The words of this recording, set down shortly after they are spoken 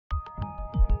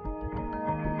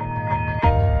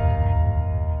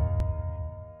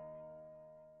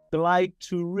like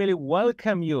to really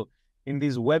welcome you in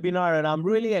this webinar, and I'm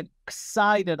really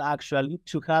excited actually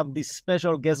to have this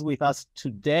special guest with us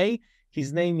today.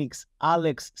 His name is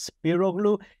Alex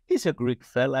Spiroglou. He's a Greek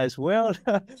fella as well.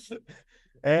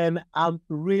 And I'm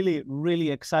really,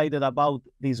 really excited about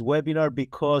this webinar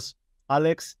because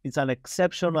Alex is an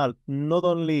exceptional, not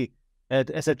only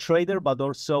as a trader, but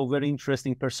also very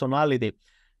interesting personality.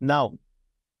 Now,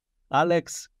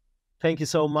 Alex, thank you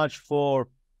so much for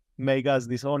making us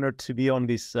this honor to be on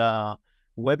this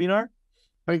webinar.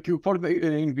 Thank you for the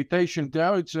invitation,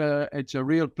 Theo. It's a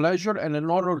real pleasure and an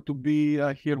honor to be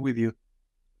here with you.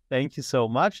 Thank you so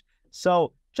much.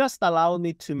 So just allow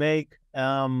me to make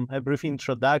a brief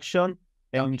introduction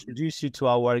and introduce you to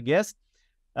our guest.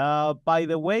 By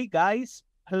the way, guys,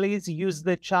 please use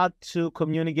the chat to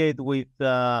communicate with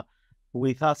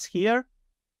us here.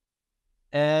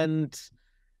 And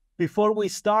before we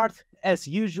start, as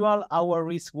usual, our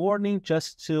risk warning,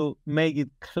 just to make it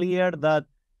clear that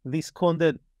this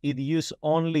content is used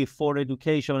only for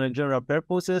education and general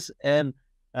purposes, and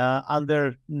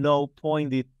under no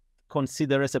point it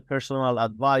considered as a personal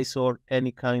advice or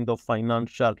any kind of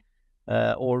financial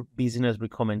or business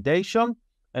recommendation.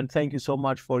 And thank you so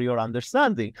much for your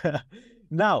understanding.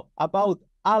 Now, about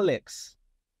Alex.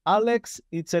 Alex,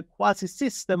 it's a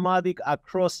quasi-systematic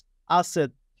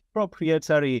across-asset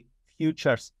proprietary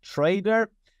futures trader.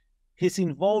 His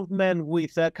involvement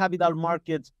with capital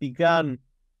markets began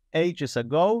ages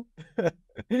ago,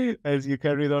 as you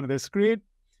can read on the screen.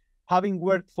 Having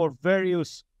worked for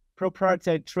various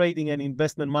proprietary trading and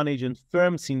investment management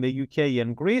firms in the UK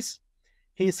and Greece,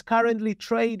 he's currently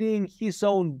trading his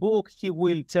own book. He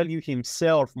will tell you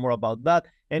himself more about that.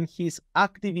 And he's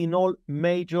active in all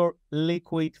major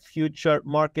liquid future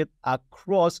market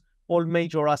across all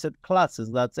major asset classes.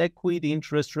 That's equity,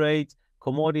 interest rates,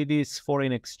 commodities,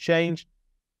 foreign exchange.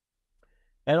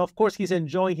 And of course, he's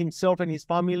enjoying himself and his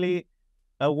family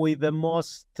with the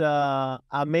most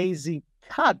amazing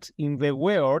cat in the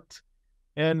world.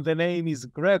 And the name is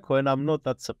Greco, and I'm not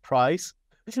that surprised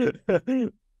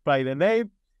by the name,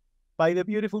 by the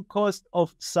beautiful coast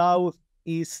of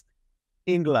Southeast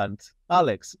England.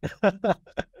 Alex.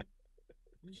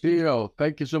 Theo,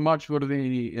 thank you so much for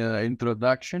the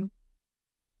introduction.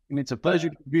 And it's a pleasure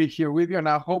to be here with you. And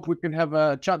I hope we can have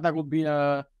a chat that will be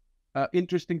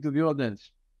interesting to the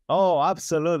audience. Oh,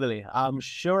 absolutely. I'm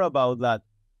sure about that.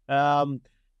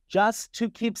 Just to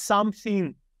keep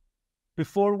something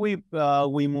before we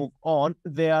move on,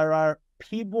 there are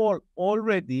people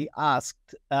already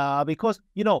asked, because,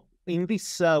 you know, in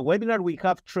this webinar, we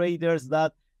have traders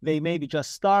that they maybe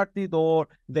just started or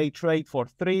they trade for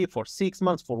 3, for 6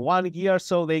 months, for 1 year.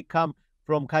 So they come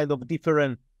from kind of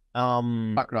different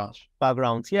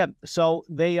backgrounds. Yeah. So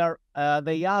they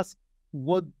ask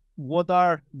what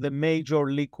are the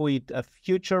major liquid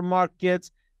future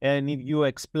markets, and if you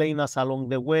explain us along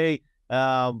the way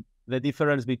the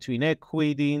difference between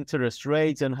equity, interest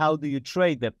rates, and how do you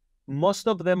trade them. Most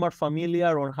of them are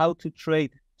familiar on how to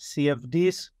trade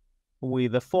CFDs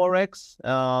with the Forex.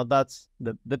 That's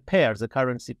the pairs, the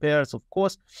currency pairs, of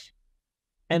course,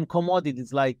 and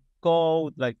commodities like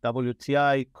gold, like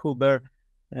WTI, Cooper,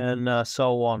 and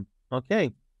so on.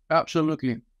 Okay.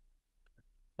 Absolutely.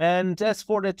 And as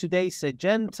for today's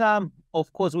agenda,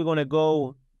 of course, we're going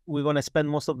to spend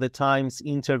most of the times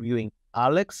interviewing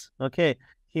Alex. Okay.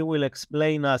 He will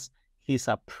explain us his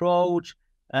approach,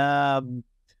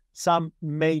 some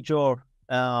major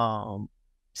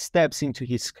steps into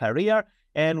his career,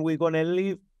 and we're going to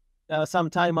leave some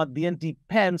time at the end,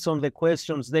 depends on the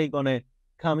questions they're going to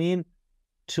come in,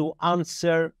 to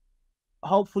answer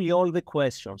hopefully all the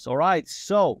questions. All right.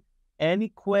 So any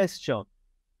question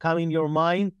come in your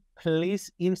mind,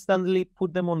 please instantly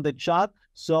put them on the chat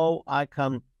so I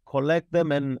can collect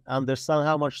them and understand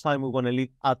how much time we're going to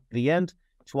leave at the end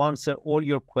to answer all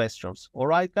your questions. All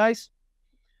right, guys?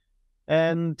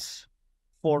 And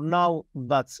for now,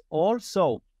 that's all.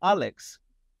 So, Alex,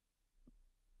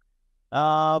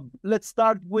 let's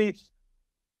start with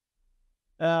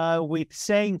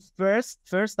saying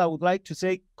first, I would like to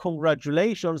say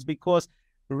congratulations, because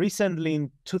recently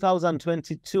in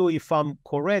 2022, if I'm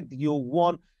correct, you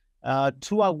won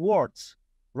 2 awards,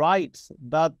 right?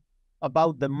 That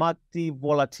about the MACD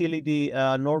volatility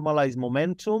normalized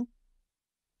momentum.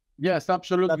 Yes,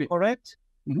 absolutely. Is that correct?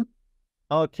 Mm-hmm.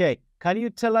 Okay. Can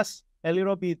you tell us a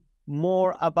little bit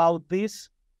more about this?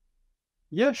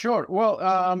 Yeah, sure.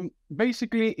 Well,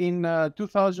 basically in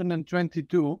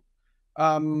 2022,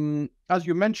 as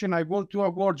you mentioned, I won 2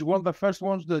 awards. One, the first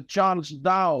one's the Charles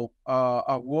Dow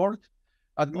Award,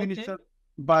 administered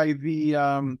by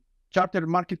the Chartered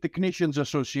Market Technicians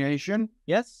Association.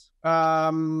 Yes.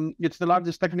 It's the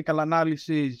largest technical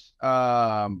analysis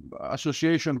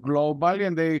association globally,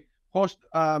 and they host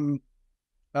a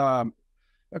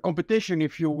competition,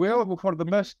 if you will, for the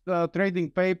best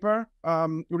trading paper,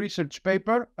 research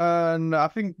paper. And I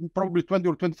think probably 20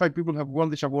 or 25 people have won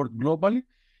this award globally.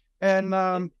 And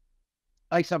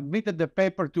I submitted the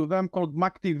paper to them called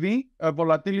MACTV,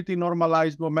 Volatility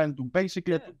Normalized Momentum.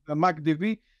 Basically, I took the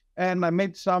MACTV and I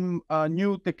made some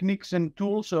new techniques and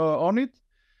tools on it.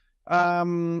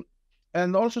 And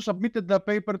also submitted the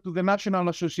paper to the National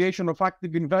Association of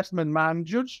Active Investment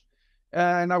Managers.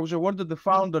 And I was awarded the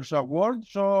Founders Award.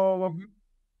 So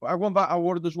I won that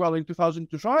award as well in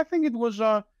 2002. So I think it was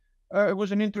an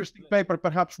interesting paper.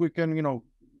 Perhaps we can,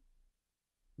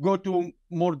 go to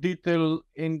more detail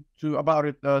about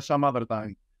it some other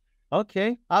time.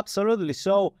 Okay, absolutely.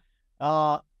 So,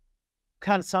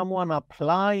 can someone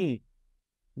apply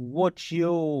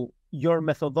your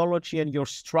methodology and your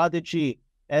strategy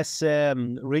as a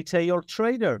retail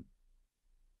trader?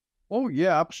 Oh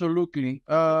yeah, absolutely.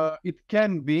 It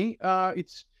can be.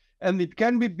 It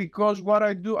can be because what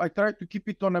I do, I try to keep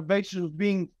it on a basis of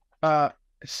being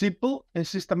simple and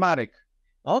systematic.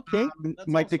 Okay,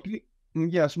 my technique.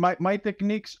 Yes, my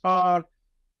techniques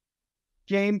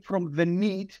came from the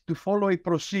need to follow a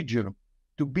procedure,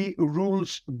 to be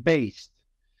rules based.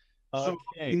 okay.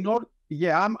 So in order,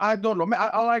 I don't know.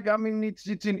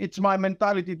 It's my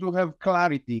mentality to have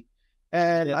clarity,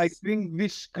 and Yes. I think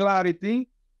this clarity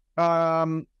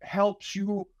helps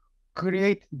you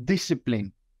create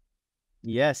discipline.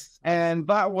 Yes. And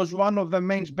that was one of the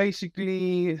main,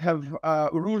 basically have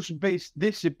rules-based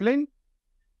discipline.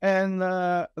 And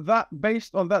that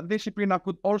based on that discipline, I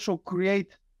could also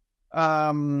create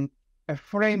a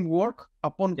framework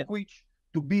upon which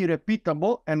to be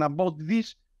repeatable, and about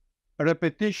these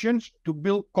repetitions to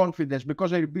build confidence,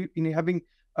 because I've been having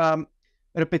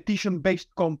repetition-based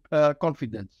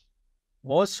confidence.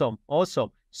 Awesome.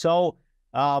 So,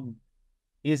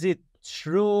 is it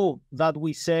true that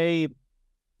we say,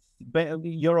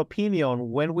 your opinion,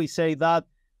 when we say that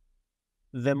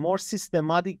the more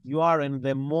systematic you are and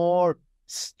the more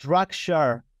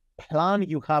structured plan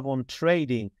you have on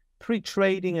trading,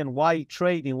 pre-trading and while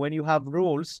trading, when you have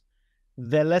rules,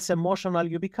 the less emotional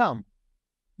you become?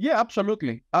 Yeah,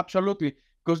 absolutely.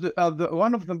 Because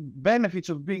one of the benefits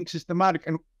of being systematic,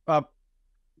 and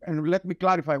let me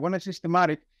clarify, when I say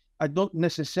systematic, I don't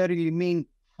necessarily mean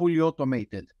fully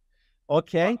automated.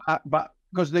 Okay. But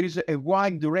because there is a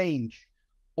wide range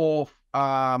of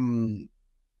how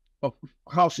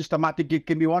systematic it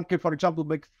can be. One can, for example,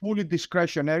 make fully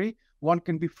discretionary. One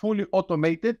can be fully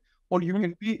automated, or you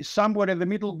can be somewhere in the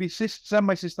middle, be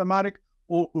semi-systematic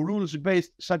or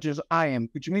rules-based, such as I am,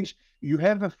 which means you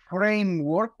have a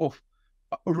framework of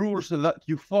rules that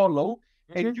you follow,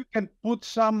 and you can put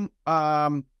some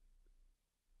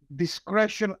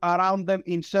discretion around them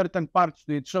in certain parts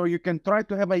to it. So you can try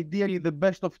to have ideally the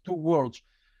best of two worlds.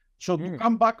 So to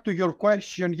come back to your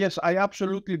question, yes, I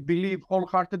absolutely believe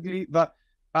wholeheartedly that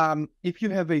if you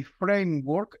have a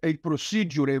framework, a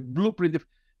procedure, a blueprint,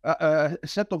 a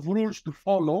set of rules to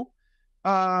follow,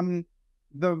 the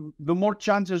more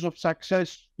chances of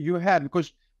success you have.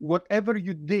 Because whatever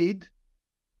you did,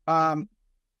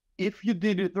 if you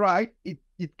did it right, it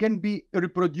can be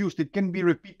reproduced, it can be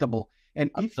repeatable.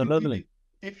 And absolutely,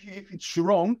 if it's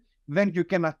wrong, then you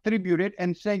can attribute it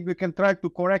and say you can try to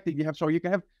correct it. You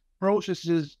can have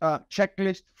processes,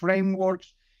 checklists,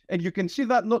 frameworks, and you can see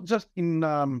that not just in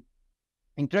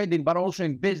trading, but also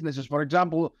in businesses. For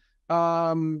example,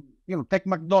 take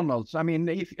McDonald's. I mean,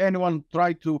 if anyone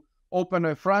tried to open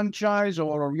a franchise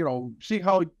or see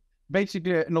how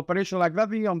basically an operation like that,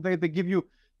 they give you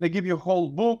a whole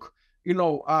book.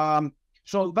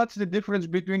 So that's the difference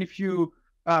between if you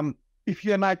and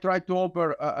I try to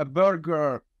open a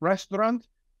burger restaurant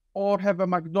or have a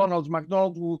McDonald's.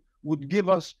 McDonald's would give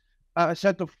us a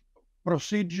set of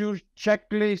procedures,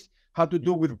 checklists, how to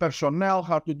do with personnel,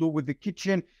 how to do with the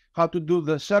kitchen, how to do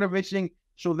the servicing.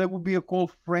 So there would be a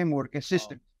whole framework, a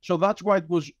system. So that's why it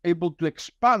was able to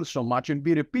expand so much and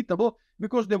be repeatable,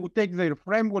 because they would take their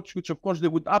frameworks, which of course they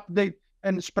would update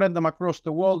and spread them across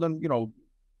the world and,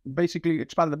 basically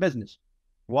expand the business.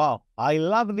 Wow. I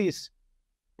love this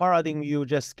paradigm you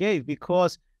just gave,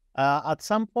 because at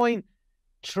some point,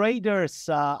 traders,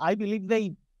 I believe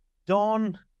they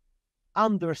don't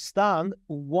understand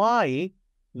why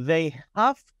they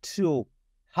have to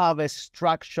have a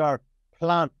structured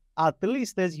plan, at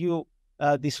least as you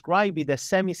describe it, a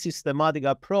semi-systematic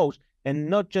approach, and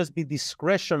not just be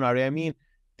discretionary. I mean,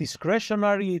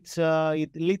 discretionary,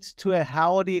 it leads to a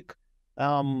chaotic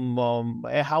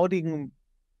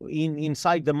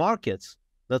inside the markets.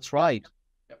 That's right.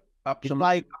 Absolutely. It's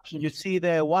like you see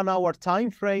the 1 hour time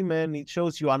frame and it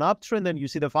shows you an uptrend, and you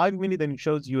see the 5 minute and it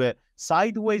shows you a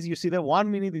sideways. You see the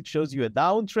 1 minute, it shows you a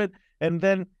downtrend, and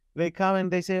then they come and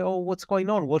they say, oh, what's going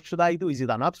on? What should I do? Is it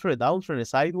an uptrend, a downtrend, a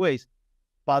sideways?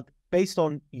 But based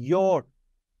on your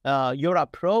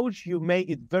approach, you make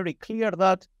it very clear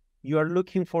that you are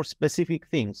looking for specific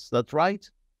things. That's right?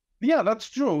 Yeah, that's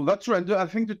true. That's right. I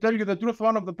think, to tell you the truth,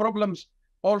 one of the problems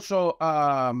also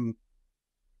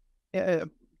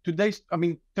today's,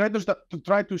 traders that to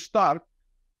try to start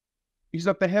is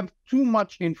that they have too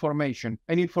much information,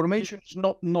 and information is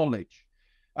not knowledge.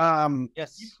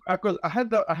 Yes. Because I had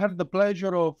the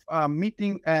pleasure of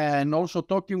meeting and also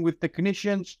talking with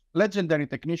technicians, legendary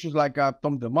technicians like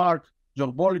Tom DeMark,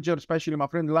 John Bollinger, especially my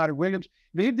friend Larry Williams.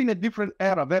 They lived in a different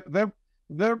era. They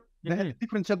had a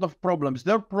different set of problems.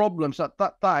 Their problems at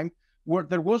that time were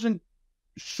there wasn't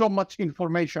so much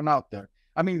information out there.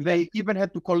 I mean, they even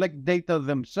had to collect data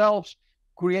themselves,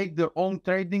 create their own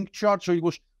trading chart. So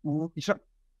it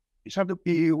have to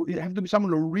be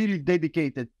someone really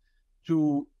dedicated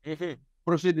to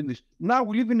proceed in this. Now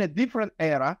we live in a different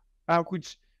era,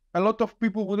 which a lot of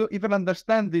people will even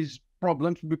understand these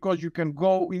problems, because you can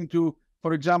go into,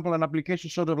 for example, an application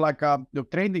sort of like the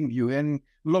trading view and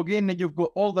log in, and you've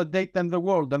got all the data in the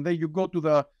world, and then you go to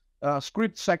the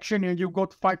script section and you've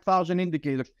got 5,000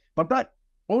 indicators. But that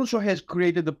also has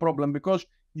created a problem, because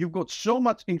you've got so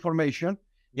much information,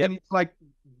 and it's like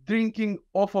drinking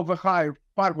off of a fire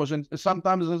hose. And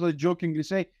sometimes, as I jokingly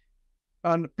say,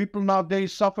 and people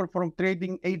nowadays suffer from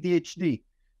trading ADHD.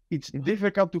 It's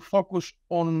difficult to focus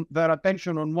on their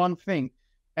attention on one thing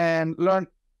and learn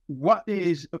what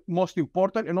is most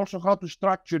important, and also how to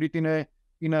structure it in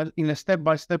a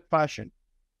step-by-step fashion.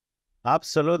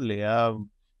 Absolutely. I'm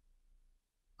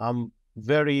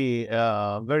very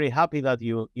very happy that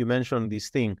you mentioned this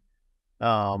thing.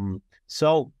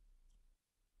 So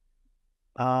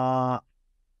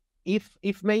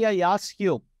if may I ask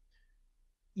you,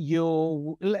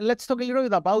 let's talk a little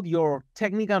bit about your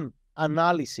technical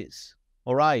analysis.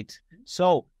 All right.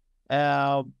 So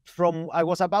I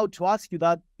was about to ask you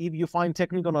that if you find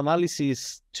technical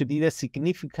analysis to be the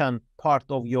significant part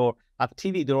of your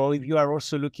activity, or if you are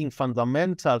also looking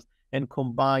fundamentals and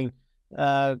combine,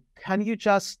 can you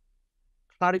just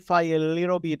clarify a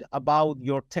little bit about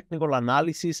your technical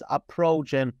analysis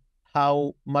approach and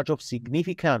how much of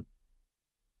significant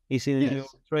is in your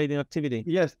trading activity?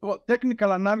 Yes. Well,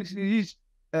 technical analysis is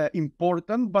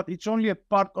important, but it's only a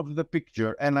part of the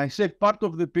picture. And I say part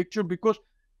of the picture because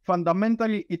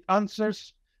fundamentally it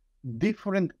answers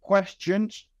different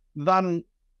questions than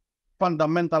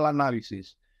fundamental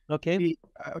analysis. Okay.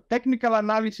 Technical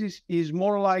analysis is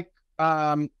more like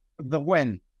the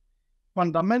when.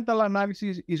 Fundamental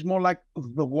analysis is more like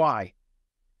the why.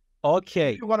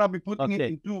 Okay. You want to be putting it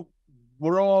into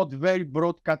very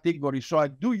broad categories. So I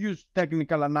do use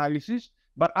technical analysis,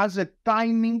 but as a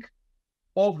timing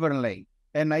overlay.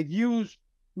 And I use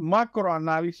macro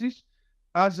analysis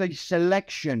as a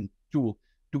selection tool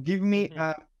to give me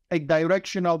a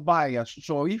directional bias.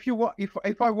 So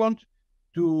if I want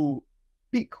to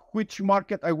pick which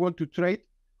market I want to trade,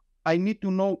 I need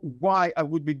to know why I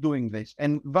would be doing this.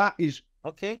 And that is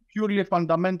purely a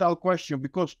fundamental question,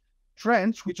 because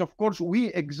trends, which of course we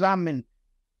examine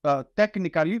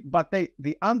technically, but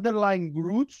the underlying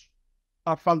roots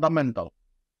are fundamental.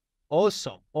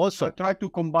 Awesome. I try to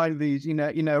combine these in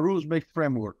a rules-based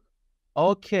framework.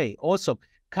 Okay, awesome.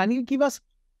 Can you give us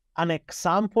an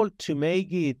example to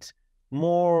make it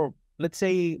more, let's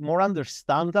say, more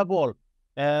understandable?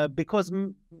 Because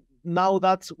now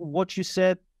that's what you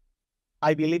said.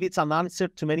 I believe it's an answer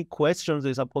to many questions that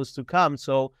are supposed to come.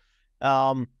 So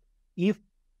if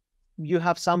you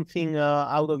have something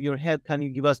out of your head, can you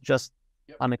give us just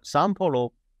an example,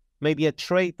 or maybe a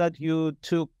trade that you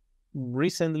took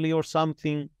recently or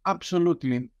something?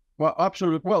 Absolutely. Well,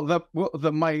 absolutely. Well,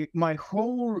 my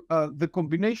whole the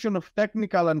combination of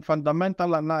technical and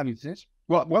fundamental analysis.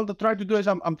 What I try to do is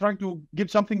I'm trying to give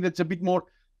something that's a bit more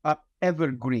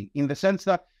evergreen, in the sense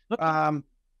that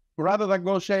rather than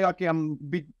go say, okay, I'm a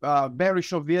bit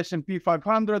bearish of the S&P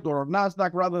 500 or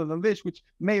NASDAQ rather than this, which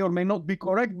may or may not be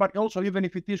correct, but also even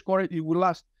if it is correct, it will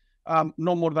last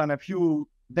no more than a few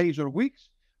days or weeks.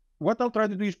 What I'll try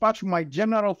to do is patch my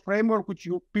general framework, which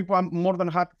I'm more than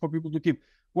happy for people to keep.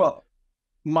 Well,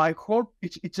 my whole,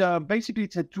 it's basically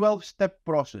it's a 12-step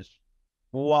process.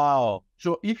 Wow.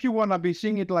 So if you want to be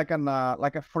seeing it like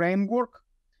a framework,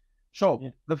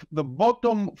 so the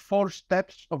bottom 4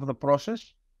 steps of the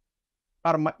process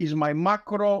is my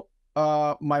macro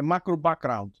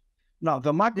background. Now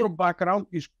the macro background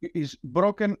is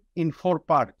broken in 4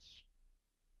 parts.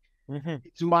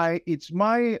 It's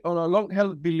my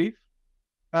long-held belief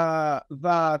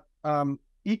that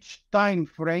each time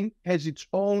frame has its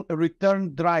own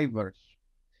return drivers.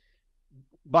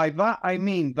 By that I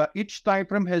mean that each time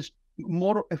frame has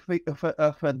more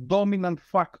of a dominant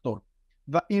factor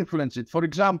that influences it. For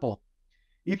example,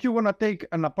 if you want to take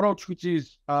an approach which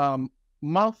is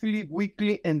monthly,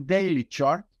 weekly, and daily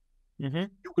chart, you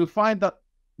will find that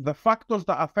the factors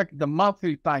that affect the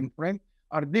monthly time frame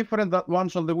are different than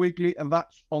ones on the weekly and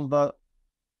that's on the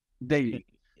daily.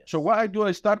 Yes. So what I do,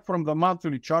 I start from the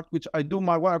monthly chart, which I do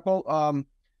what I call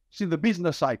the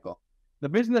business cycle. The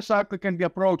business cycle can be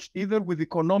approached either with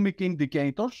economic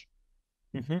indicators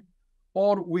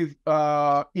or with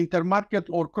intermarket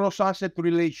or cross-asset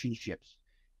relationships.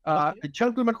 A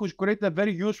gentleman who's created a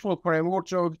very useful framework,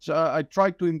 so I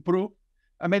tried to improve.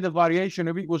 I made a variation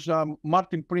of it, was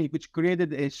Martin Prink, which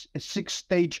created a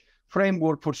 6-stage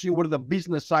framework for seeing where the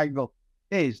business cycle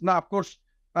is. Now, of course,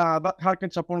 that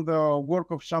harkens upon the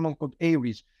work of someone called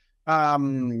Aries.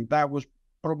 That was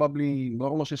probably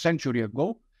almost a century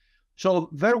ago.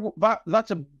 So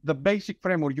that's the basic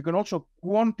framework. You can also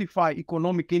quantify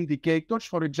economic indicators.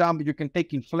 For example, you can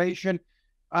take inflation,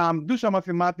 do some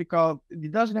mathematical,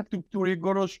 it doesn't have to do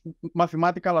rigorous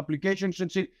mathematical applications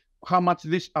and see how much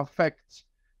this affects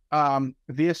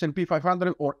the S&P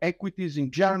 500 or equities in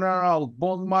general,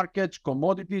 bond markets,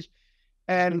 commodities.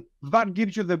 And that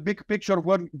gives you the big picture of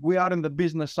where we are in the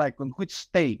business cycle, which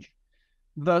stage.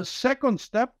 The second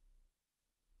step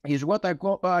is what I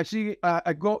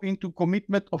go into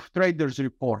commitment of traders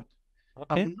report.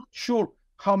 I'm not sure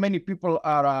how many people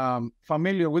are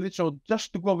familiar with it. So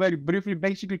just to go very briefly,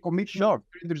 basically commitment of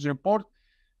traders report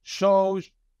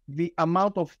shows the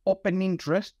amount of open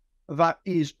interest that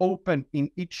is open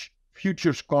in each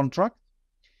futures contract.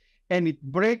 And it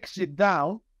breaks it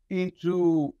down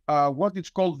into what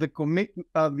it's called the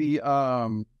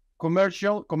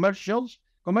commercials.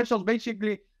 Commercials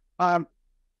basically are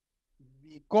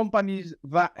the companies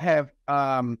that have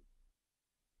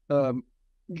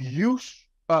use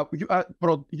the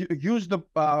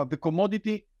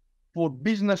commodity for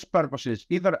business purposes,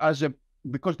 either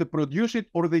because they produce it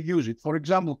or they use it. For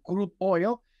example, crude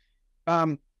oil,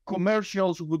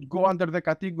 commercials would go under the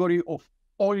category of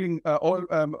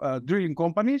drilling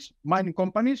companies, mining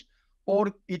companies,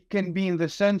 or it can be in the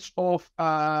sense of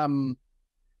an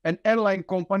airline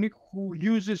company who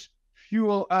uses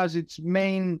fuel as its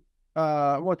main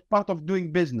part of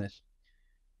doing business.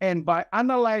 And by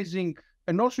analyzing,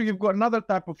 and also you've got another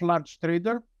type of large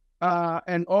trader,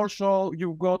 and also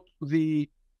you've got the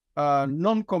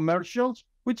non-commercials,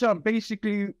 which are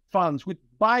basically funds, which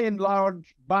by and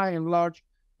large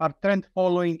are trend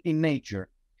following in nature.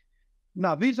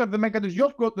 Now, these are the mechanisms.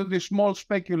 You've got the small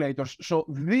speculators. So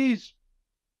these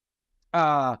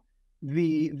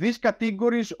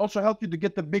categories also help you to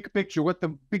get the big picture, what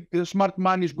the smart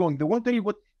money is going. They won't tell you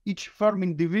what each firm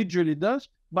individually does,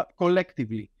 but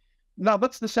collectively. Now,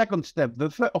 that's the second step.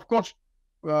 Of course,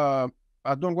 I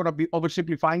don't want to be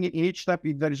oversimplifying it. In each step,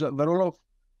 there is a lot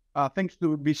of things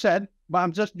to be said, but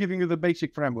I'm just giving you the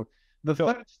basic framework. The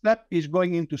third step is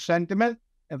going into sentiment,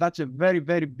 and that's a very,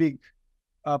 very big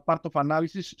part of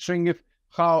analysis, showing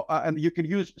and you can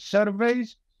use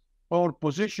surveys or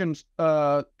positions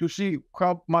to see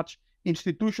how much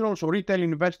institutionals or retail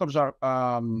investors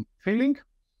are feeling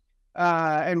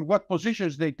and what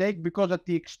positions they take, because at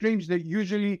the extremes they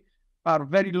usually are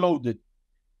very loaded.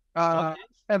 And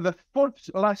the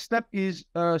last step is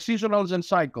seasonals and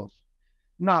cycles.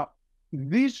 Now,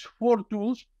 these 4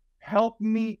 tools help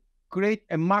me create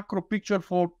a macro picture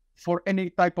for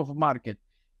any type of market.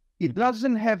 It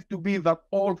doesn't have to be that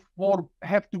all 4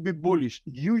 have to be bullish.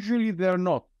 Usually they're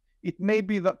not. It may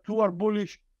be that 2 are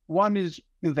bullish, 1 is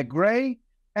in the gray,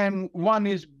 and 1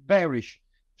 is bearish.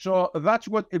 So that's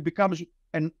what it becomes,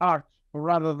 an art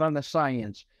rather than a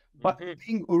science. But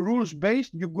being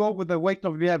rules-based, you go with the weight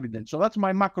of the evidence. So that's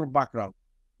my macro background.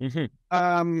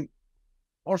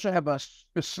 Also have a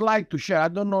slide to share. I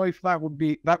don't know if that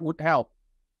would help.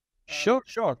 Sure.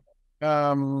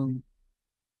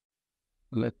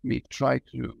 Let me try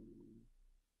to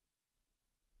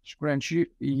scrunchie.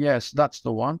 Yes, that's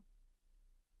the one.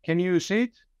 Can you see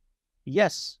it?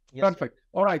 Yes. Perfect.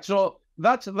 All right. So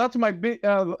that's my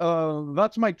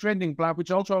that's my training plan,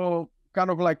 which also kind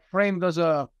of like framed as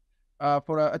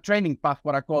for a training path,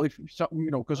 what I call it,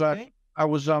 because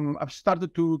I've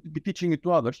started to be teaching it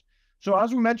to others. So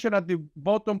as we mentioned, at the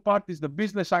bottom part is the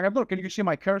business cycle. Can you see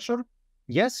my cursor?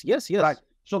 Yes. Right.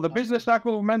 So the business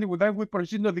cycle, then we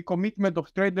proceed to the commitment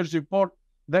of traders report.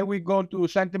 Then we go to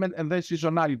sentiment and then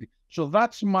seasonality. So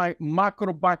that's my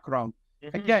macro background.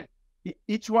 Again,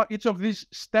 each of these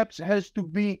steps has to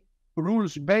be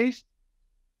rules based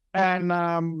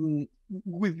and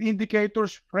with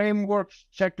indicators, frameworks,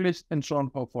 checklists, and so on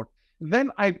and so forth.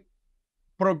 Then I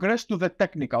progress to the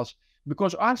technicals,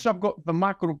 because once I've got the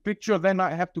macro picture, then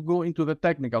I have to go into the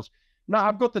technicals. Now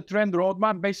I've got the trend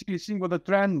roadmap, basically seeing what the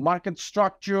trend, market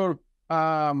structure,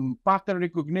 pattern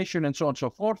recognition, and so on and so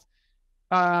forth.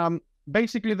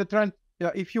 Basically the trend,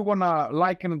 if you want to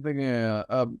liken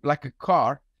the, like a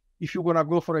car, if you want to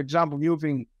go, for example,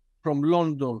 moving from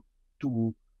London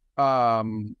to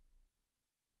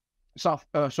south,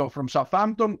 so from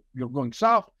Southampton, you're going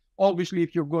south. Obviously,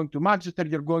 if you're going to Manchester,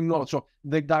 you're going north. So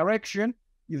the direction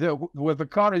where the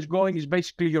car is going is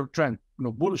basically your trend,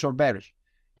 bullish or bearish.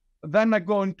 Then I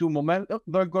go into momentum.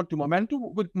 Then I go to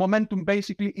momentum. With momentum,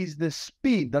 basically, is the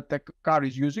speed that the car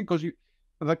is using, because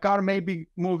the car may be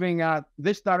moving at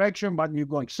this direction, but you're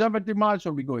going 70 miles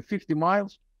or we're going 50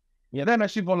 miles. Yeah. Then I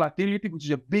see volatility, which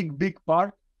is a big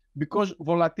part, because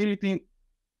volatility,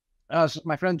 as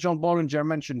my friend John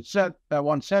Bollinger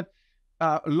once said,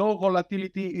 low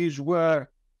volatility is where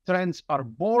trends are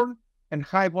born, and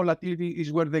high volatility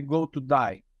is where they go to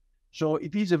die. So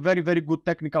it is a very good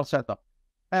technical setup.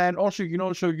 And also, you can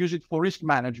also use it for risk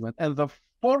management. And the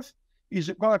fourth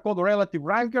is what I call the relative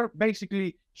ranker.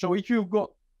 Basically, so if you've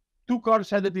got two cars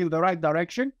headed in the right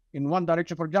direction, in one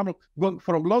direction, for example, going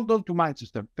from London to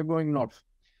Manchester, they're going north.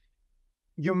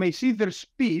 You may see their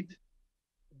speed,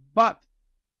 but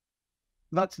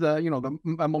that's the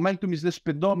momentum is the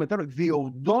speedometer. The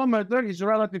odometer is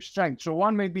relative strength. So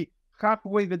one may be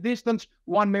halfway the distance,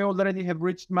 one may already have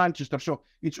reached Manchester. So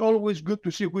it's always good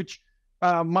to see which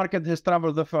market has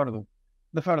traveled the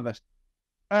furthest.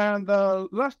 And the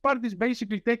last part is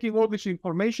basically taking all this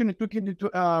information and taking it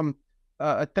into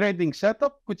a trading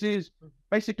setup, which is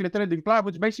basically a trading plan,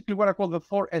 which is basically what I call the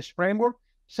 4S framework: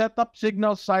 setup,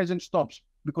 signal, size, and stops.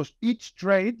 Because each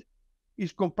trade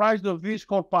is comprised of these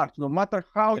 4 parts. No matter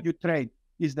how you trade,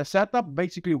 is the setup,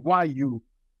 basically why you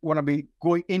want to be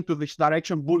going into this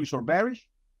direction, bullish or bearish.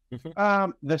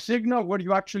 The signal, where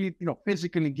you actually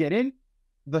physically get in,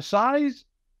 the size,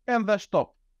 and the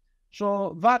stop.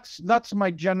 So that's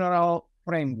my general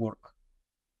framework.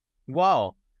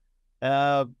 Wow.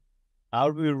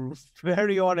 I'll be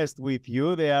very honest with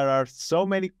you. There are so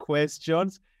many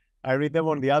questions. I read them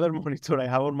on the other monitor I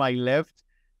have on my left,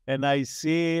 and I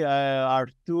see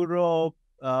Arturo,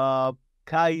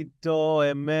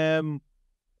 Kaito,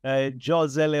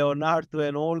 Jose Leonardo,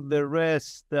 and all the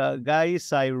rest.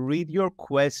 Guys, I read your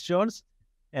questions,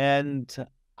 and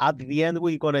at the end,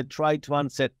 we're going to try to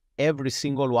answer every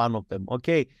single one of them.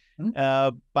 Okay.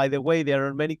 By the way, there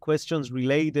are many questions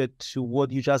related to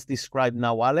what you just described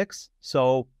now, Alex.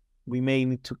 So we may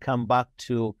need to come back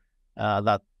to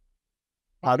that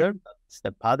pattern. That's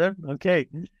the pattern. Okay.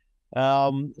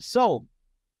 So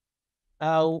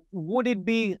would it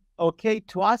be okay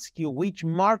to ask you which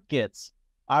markets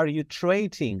are you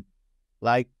trading?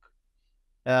 Like,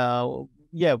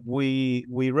 yeah, we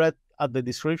read at the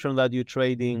description that you're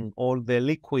trading all the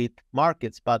liquid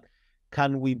markets, but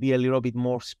can we be a little bit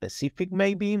more specific,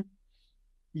 maybe?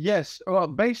 Yes. Well,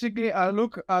 basically, I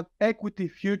look at equity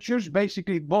futures,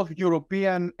 basically both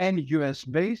European and US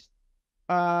based,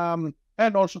 and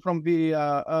also from the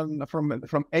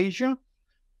from Asia.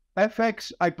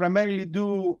 FX, I primarily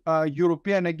do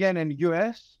European again and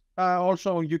US,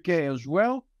 also UK as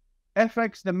well.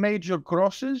 FX, the major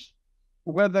crosses,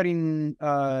 whether in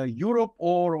Europe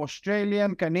or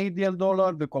Australian, Canadian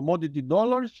dollar, the commodity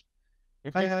dollars.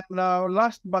 And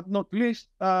last but not least,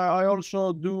 I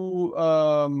also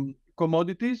do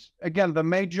commodities, again, the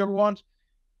major ones,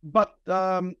 but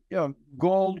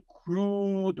gold,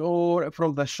 crude, or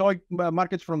from the soy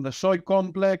markets, from the soy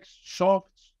complex,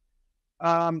 softs.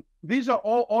 These are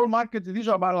all markets. These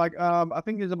are about I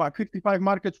think it's about 55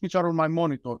 markets which are on my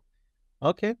monitor.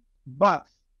 Okay. But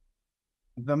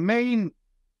the main,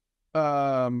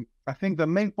 I think the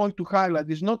main point to highlight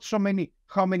is not so many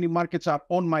how many markets are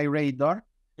on my radar,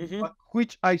 but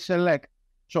which I select.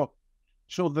 So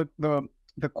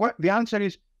the answer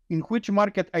is, in which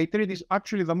market I trade is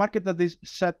actually the market that is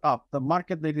set up, the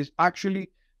market that is actually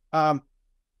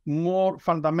more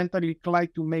fundamentally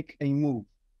inclined to make a move,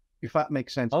 if that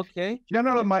makes sense. Okay.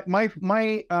 Generally,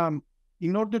 my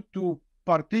in order to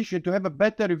partition, to have a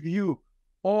better view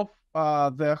of how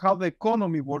the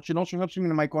economy works, and also helps me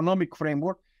in my economic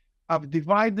framework, I've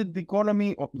divided the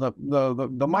economy of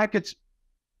the markets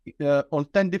on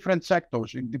 10 different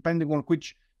sectors, depending on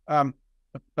which part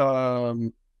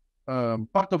of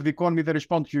the economy they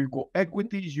respond to. You've got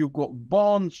equities, you've got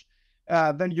bonds,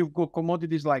 then you've got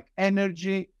commodities like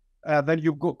energy, Then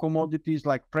you've got commodities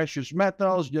like precious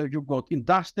metals. You've got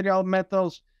industrial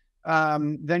metals.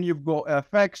 Then you've got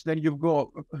FX. Then you've got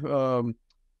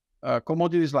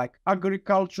commodities like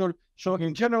agriculture. So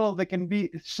in general, there can be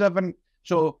 7.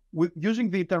 So with using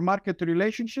the intermarket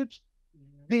relationships,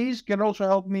 these can also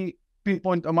help me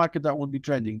pinpoint a market that will be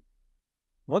trending.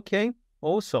 Okay,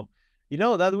 awesome.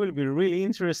 That will be really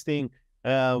interesting.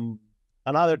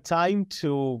 Another time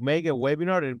to make a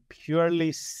webinar and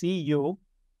purely see you,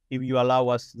 if you allow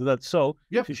us to do that. So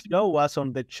to show us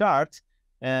on the chart,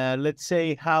 let's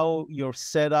say how your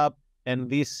setup and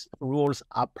these rules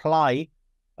apply,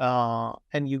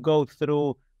 and you go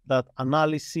through that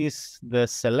analysis, the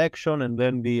selection, and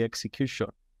then the execution.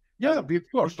 Yeah, of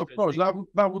course.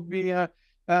 That would be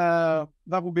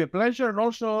a pleasure, and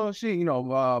also see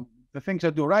the things I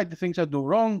do right, the things I do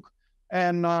wrong,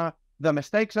 and the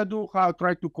mistakes I do, how I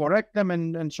try to correct them,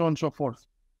 and so on and so forth.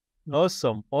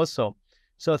 Awesome.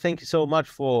 So thank you so much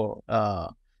for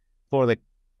the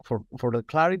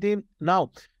clarity.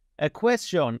 Now, a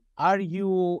question: are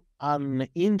you an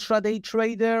intraday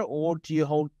trader, or do you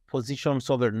hold positions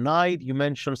overnight? You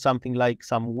mentioned something like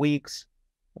some weeks.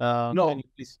 No. Can you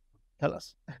please tell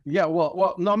us? Yeah,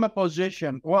 well, not my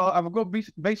position. Well, I've got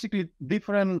basically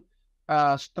different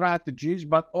strategies,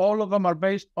 but all of them are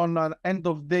based on an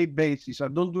end-of-day basis. I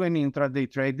don't do any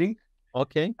intraday trading.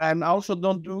 Okay. And I also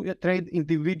don't trade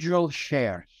individual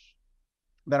shares.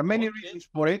 There are many reasons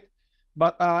for it,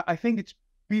 but I think it's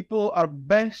people are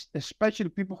best, especially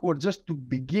people who are just to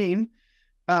begin,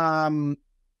 to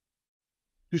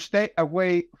stay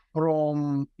away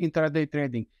from intraday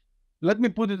trading. Let me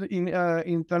put it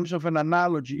in terms of an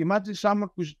analogy. Imagine someone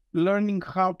who's learning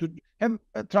how to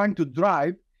trying to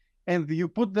drive, and you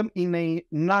put them in a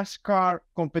NASCAR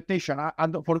competition.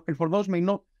 And for those who may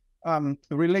not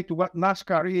relate to what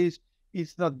NASCAR is,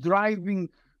 it's the driving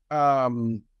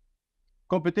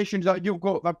competitions that you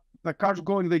go, the cars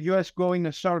go in the US go in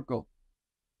a circle,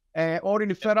 or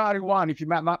in a Ferrari one, if you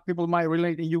people might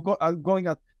relate, and you are going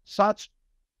at such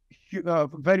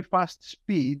very fast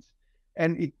speeds,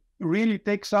 and it really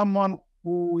takes someone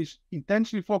who is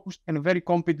intensely focused and very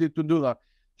competent to do that.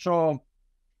 So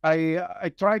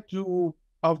I try to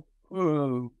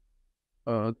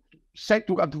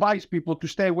advise people to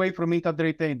stay away from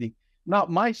intraday trading. Now,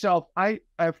 myself, I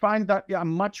find that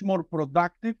I'm much more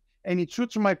productive, and it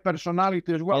suits my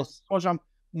personality as well, because I'm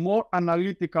more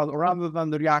analytical rather than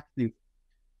reactive.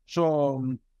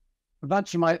 So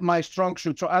that's my strong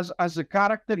suit. So as a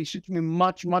character, it suits me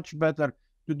much better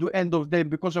to do end of day,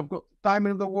 because I've got time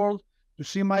in the world to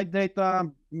see my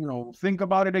data, think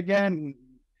about it again.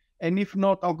 And if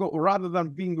not, I'll go rather than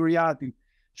being reactive.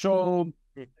 So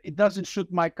it doesn't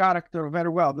suit my character very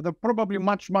well. But there are probably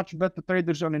much better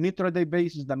traders on an intraday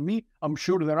basis than me. I'm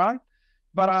sure there are.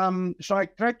 But so I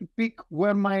try to pick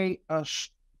where my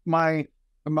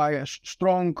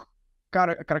strong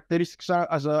characteristics are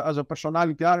as a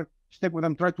personality are, stick with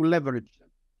them, try to leverage them.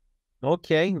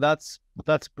 Okay, that's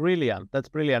brilliant. That's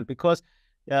brilliant, because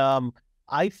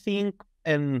I think,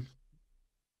 and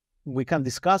we can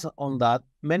discuss on that,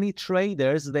 many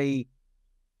traders, they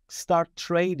start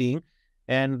trading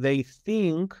and they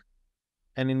think,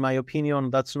 and in my opinion,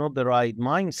 that's not the right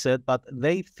mindset, but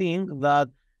they think that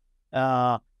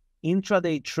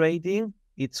intraday trading,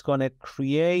 it's going to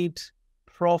create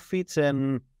profits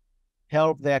and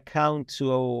help the account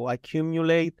to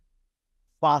accumulate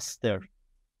faster.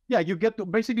 Yeah, you get to,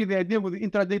 basically the idea with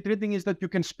intraday trading is that you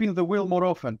can spin the wheel more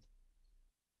often.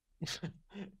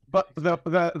 But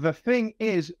the thing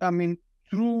is, I mean,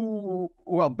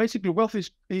 basically wealth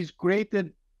is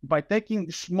created by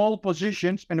taking small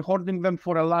positions and holding them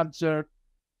for a larger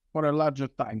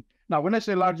time. Now, when I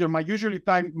say larger, my usual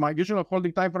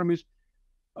holding time frame is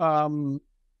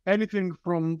anything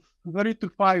from 3 to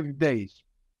 5 days.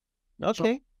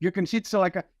 Okay. So you can see it's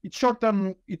short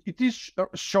term. It is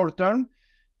short term,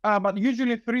 but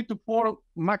usually 3 to 4,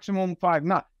 maximum 5.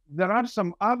 Now, there are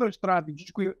some other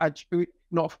strategies.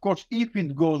 Of course, if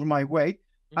it goes my way,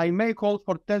 I may hold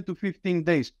for 10 to 15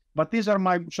 days. But these are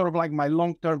my my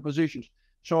long-term positions.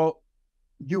 So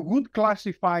you would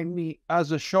classify me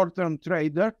as a short-term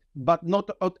trader, but not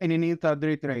an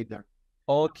intraday trader.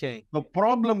 Okay. The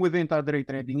problem with intraday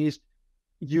trading is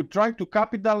you try to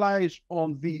capitalize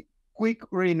on the quick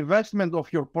reinvestment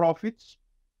of your profits,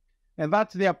 and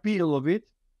that's the appeal of it.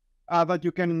 That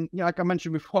you can, like I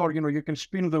mentioned before, you can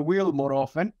spin the wheel more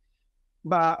often.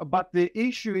 But the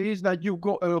issue is that you've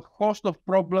got a host of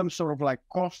problems, like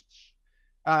costs,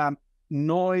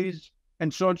 noise,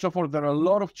 and so on and so forth. There are a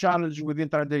lot of challenges with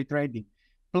intraday trading.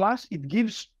 Plus, it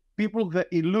gives people the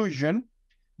illusion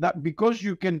that because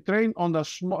you can trade on a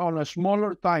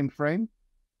smaller time frame,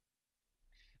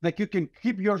 that you can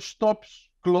keep your stops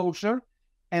closer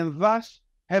and thus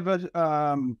have a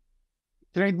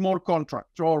trade more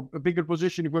contracts or a bigger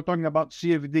position if we're talking about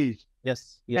CFDs.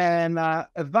 Yes. Yes. And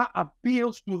that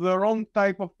appeals to the wrong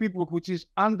type of people, which is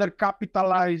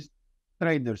undercapitalized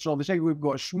traders. So they say, we've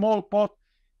got a small pot,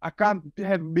 I can't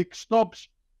have big stops,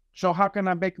 so how can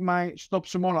I make my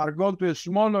stops smaller? I go to a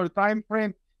smaller time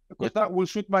frame because that will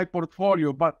suit my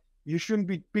portfolio. But you shouldn't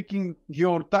be picking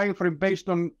your time frame based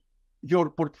on your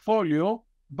portfolio,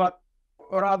 but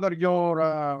rather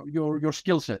your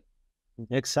skill set.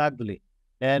 Exactly.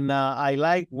 And I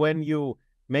like when you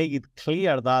make it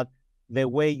clear that the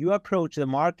way you approach the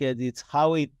market, it's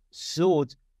how it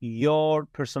suits your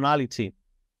personality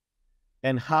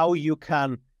and how you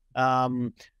can,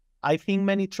 I think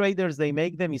many traders, they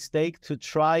make the mistake to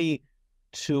try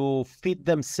to fit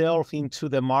themselves into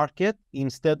the market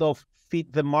instead of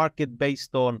fit the market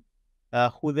based on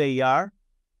who they are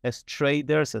as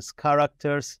traders, as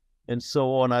characters, and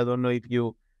so on. I don't know if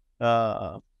you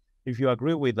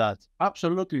agree with that.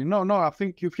 Absolutely. No, I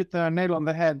think you've hit the nail on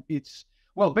the head. It's,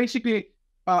 well, basically,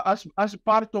 as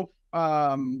part of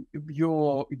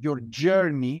your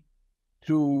journey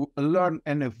to learn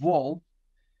and evolve,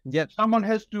 someone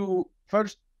has to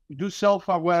first do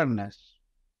self-awareness.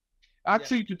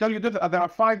 Actually, to tell you that there are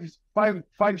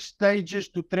five stages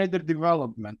to trader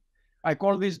development. I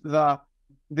call this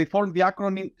they form the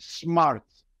acronym S.M.A.R.T.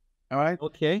 All right.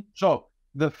 Okay. So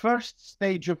the first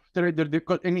stage of trader,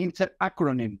 and it's an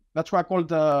acronym. That's why I call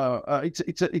the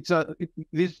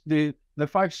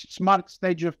five S.M.A.R.T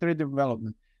stages of trader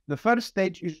development. The first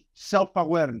stage is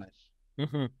self-awareness.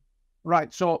 Mm-hmm.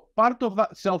 Right. So part of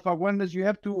that self-awareness you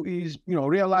have to is,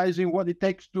 realizing what it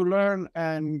takes to learn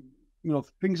and,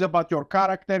 things about your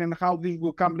character and how this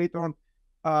will come later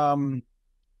on,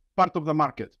 part of the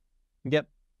market. Yep.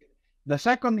 The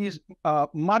second is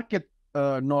market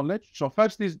knowledge. So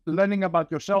first is learning about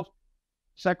yourself.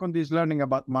 Second is learning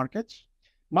about markets.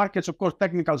 Markets, of course,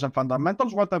 technicals and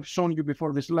fundamentals, what I've shown you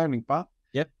before this learning path.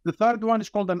 Yep. The third one is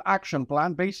called an action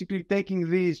plan, basically taking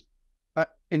these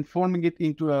and forming it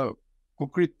into a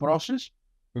concrete process.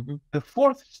 Mm-hmm. The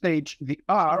fourth stage, the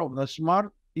R of the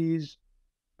S.M.A.R.T, is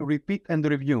repeat and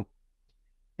review.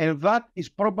 And that is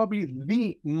probably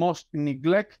the most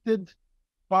neglected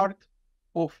part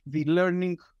of the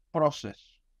learning process.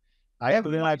 I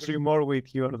couldn't agree more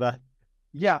with you on that.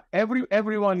 Yeah,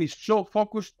 everyone is so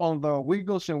focused on the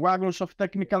wiggles and waggles of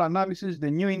technical analysis,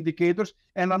 the new indicators,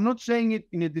 and I'm not saying it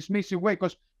in a dismissive way,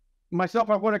 because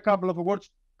myself, I've got a couple of awards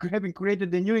having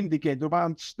created a new indicator, but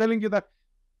I'm just telling you that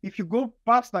if you go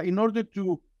past that, in order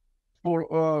to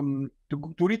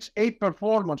reach a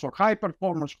performance or high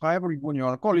performance, however you want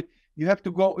to call it, you have to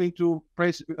go into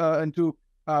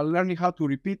learning how to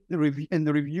repeat and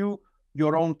review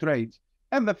your own trades.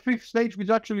 And the fifth stage is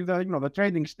actually the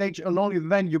trading stage, and only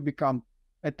then you become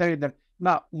a trader.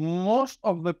 Now, most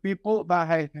of the people that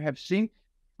I have seen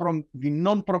from the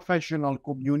non-professional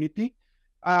community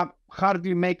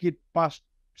hardly make it past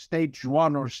stage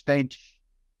 1 or stage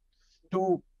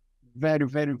 2, very,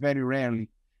 very, very rarely.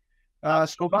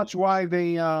 So that's why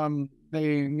you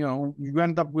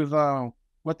end up with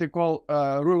what they call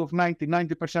rule of 90.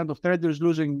 90% of traders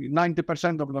losing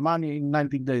 90% of the money in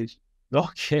 90 days.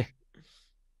 Okay.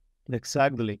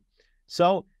 Exactly.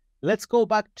 So let's go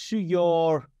back to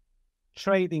your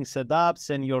trading setups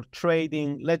and your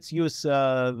trading. Let's use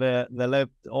the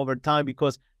leftover time,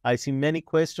 because I see many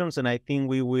questions, and I think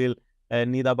we will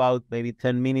need about maybe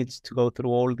 10 minutes to go through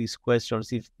all these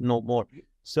questions, if not more.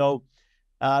 So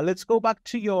let's go back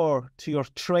to your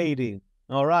trading.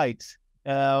 All right.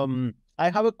 I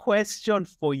have a question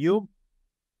for you.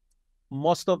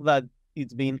 Most of that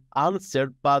it's been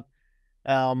answered, but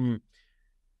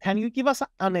can you give us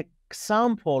an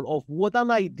example of what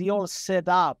an ideal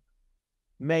setup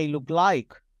may look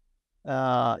like,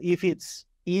 if it's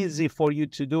easy for you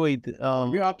to do it?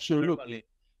 Yeah, absolutely.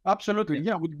 Absolutely.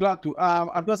 Yeah, we'd glad to.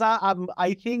 Because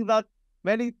I think that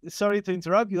sorry to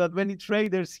interrupt you, that many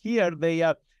traders here, they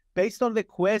based on the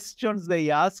questions they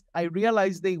ask, I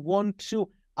realize they want to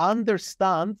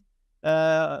understand.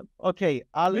 Okay,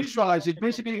 I'll visualize it.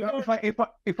 Basically,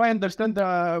 if I understand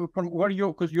from where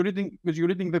because you're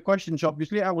reading the questions,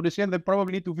 obviously, I would say they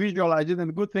probably need to visualize it. And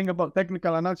the good thing about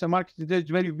technical analysis and markets is it's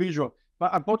very visual.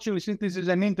 But unfortunately, since this is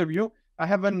an interview, I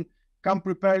haven't come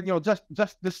prepared.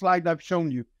 Just the slide I've shown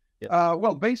you. Yes.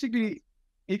 Well, basically,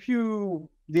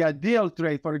 the ideal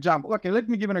trade, for example. Okay, let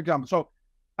me give an example. So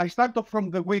I start off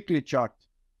from the weekly chart,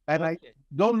 and I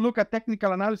don't look at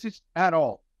technical analysis at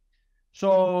all.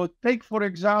 So take, for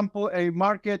example, a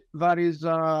market that is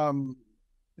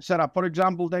set up. For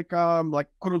example, take like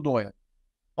crude oil.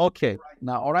 Okay. Right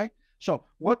now, all right? So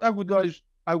what I would do is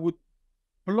I would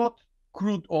plot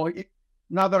crude oil.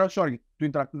 Now sorry to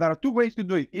interrupt. There are two ways to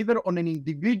do it. Either on an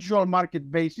individual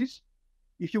market basis,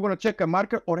 if you want to check a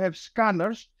market, or have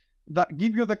scanners that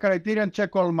give you the criteria and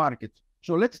check all markets.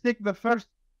 So let's take the first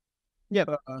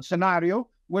scenario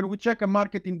where we check a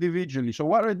market individually. So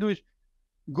what I do is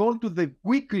go to the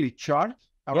weekly chart.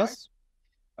 All yes.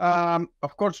 Right?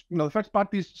 Of course, the first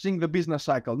part is seeing the business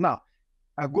cycle. Now,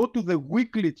 I go to the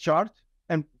weekly chart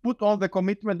and put on the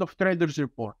commitment of traders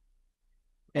report.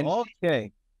 And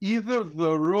okay. Either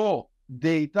the raw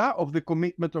data of the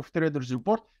commitment of traders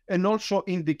report and also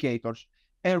indicators.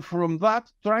 And from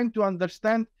that, trying to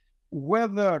understand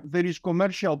whether there is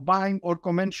commercial buying or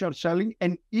commercial selling,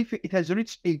 and if it has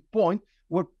reached a point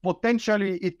where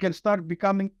potentially it can start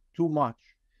becoming too much.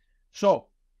 So,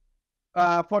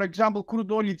 for example,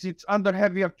 crude oil, it's under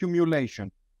heavy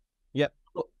accumulation. Yeah.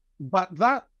 But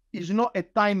that is not a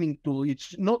timing tool.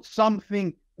 It's not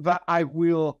something that I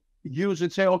will use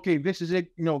and say, okay, this is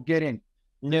it, get in.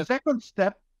 The second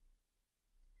step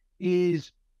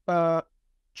is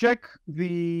check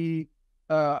the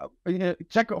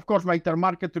check, of course, my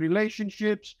intermarket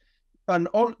relationships, and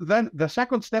all. Then the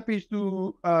second step is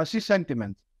to see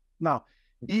sentiment. Now,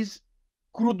 is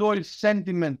crude oil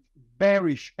sentiment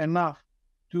bearish enough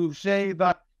to say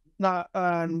that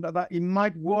that it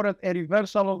might warrant a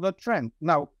reversal of the trend?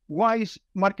 Now, why is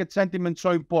market sentiment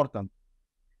so important?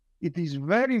 It is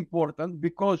very important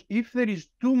because if there is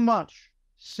too much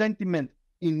sentiment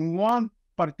in one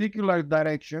particular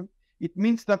direction, it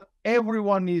means that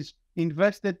everyone is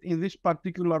invested in this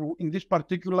particular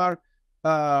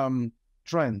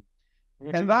trend.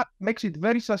 And that makes it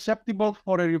very susceptible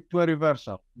to a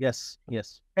reversal. Yes.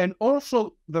 And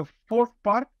also the fourth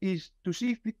part is to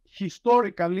see if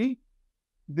historically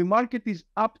the market is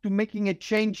up to making a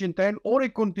change in trend or a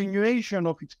continuation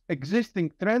of its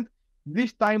existing trend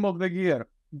this time of the year.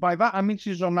 By that, I mean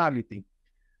seasonality.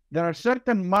 There are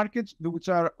certain markets which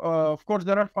are, of course,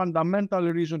 there are fundamental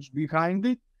reasons behind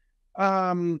it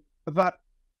that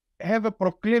have a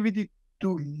proclivity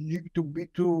to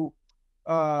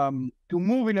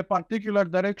move in a particular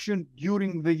direction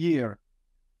during the year.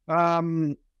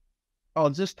 I'll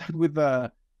just start with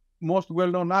the most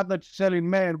well-known adage: selling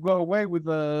may and go away with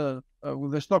the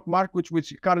stock market,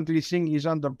 which currently seeing is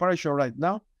under pressure right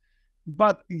now.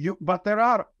 But there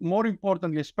are, more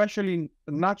importantly, especially in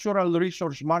natural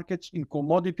resource markets, in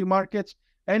commodity markets,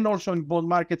 and also in bond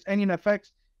markets, and in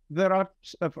FX, there are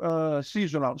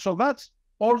seasonal. So that's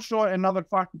also another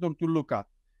factor to look at.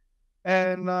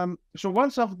 And so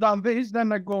once I've done this,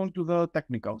 then I go into the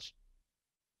technicals.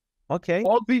 Okay.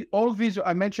 All these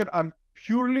I mentioned are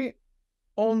purely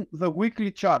on the weekly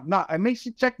chart. Now I may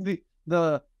check with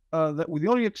the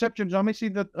only exceptions, I may see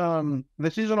that the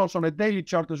seasonals on a daily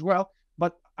chart as well,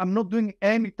 but I'm not doing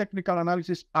any technical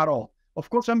analysis at all. Of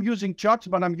course, I'm using charts,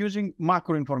 but I'm using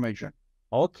macro information.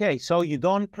 Okay, so you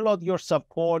don't plot your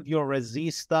support, your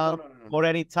resistance, or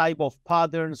any type of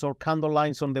patterns or candle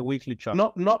lines on the weekly chart?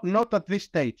 Not at this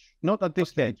stage. Not at this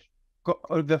stage.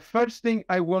 The first thing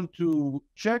I want to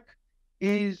check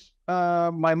is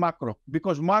my macro,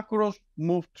 because macros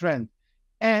move trend.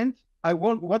 And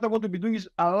what I want to be doing is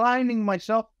aligning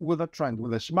myself with a trend,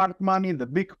 with the smart money, the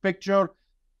big picture.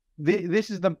 This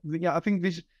is I think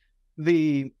this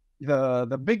the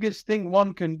biggest thing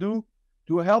one can do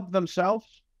to help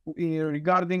themselves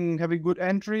regarding having good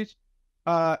entries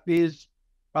is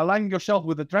aligning yourself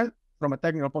with the trend from a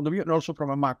technical point of view, and also from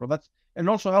a macro. And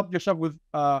also help yourself with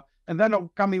and then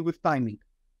I'll come in with timing.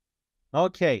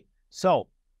 Okay, so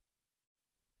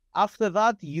after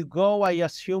that, you go, I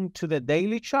assume, to the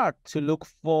daily chart to look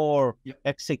for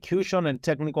execution and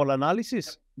technical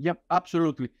analysis? Yep,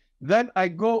 absolutely. Then I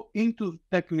go into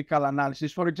technical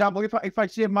analysis. For example, if I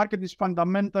see a market is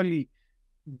fundamentally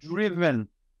driven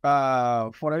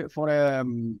for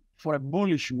a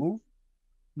bullish move,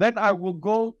 then I will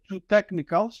go to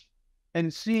technicals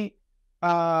and see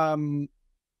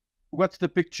what's the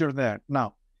picture there.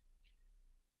 Now,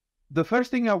 the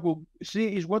first thing I will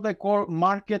see is what I call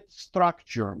market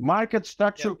structure. Market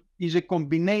structure is a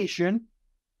combination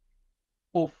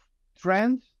of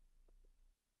trend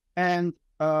and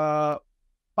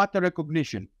pattern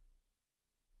recognition.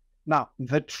 Now,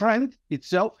 the trend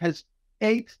itself has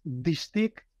 8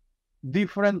 distinct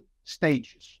different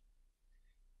stages.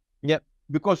 Yep.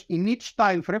 Because in each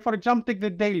time frame, for example, take the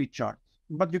daily chart,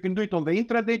 but you can do it on the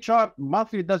intraday chart,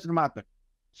 monthly, it doesn't matter.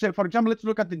 So, for example, let's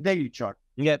look at the daily chart.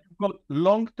 Yep. You've got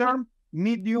long-term,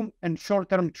 medium, and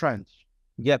short-term trends.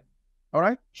 Yep. All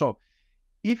right. So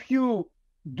if you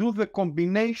do the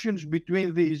combinations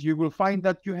between these, you will find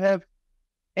that you have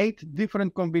 8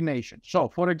 different combinations. So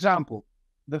for example,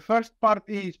 the first part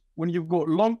is when you've got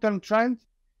long-term trend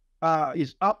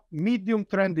is up, medium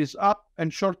trend is up,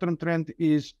 and short-term trend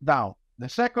is down. The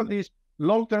second is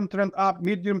long-term trend up,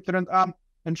 medium trend up,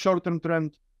 and short-term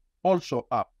trend also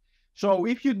up. So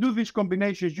if you do these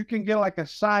combinations, you can get like a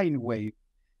sine wave.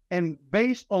 And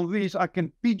based on this, I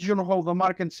can pigeonhole the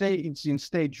market and say it's in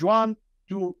stage 1,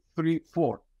 2, 3,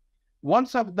 4.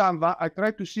 Once I've done that, I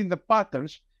try to see the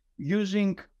patterns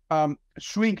using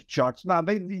swing charts. Now,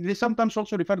 they sometimes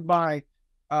also referred by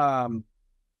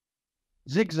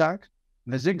zigzag.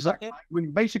 The zigzag, okay.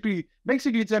 When basically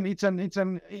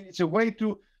it's a way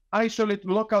to isolate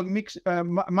local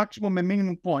maximum and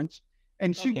minimum points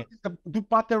and see okay. Do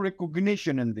pattern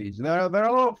recognition in these. There are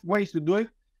a lot of ways to do it.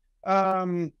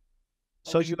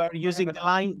 So you are using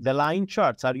the line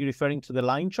charts. Are you referring to the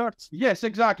line charts? Yes,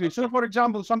 exactly. So, for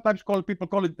example, sometimes people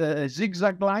call it a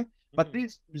zigzag line, but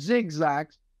these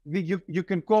zigzags you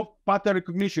can call pattern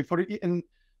recognition for it. And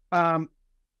I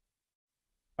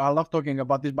love talking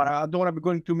about this, but I don't want to be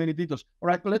going too many details. All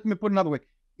right, let me put another way.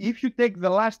 If you take the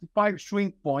last 5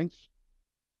 swing points,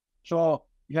 so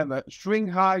you have a swing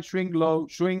high, swing low,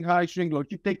 swing high, swing low.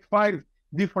 You take 5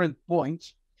 different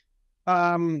points.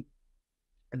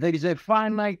 There is a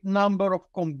finite number of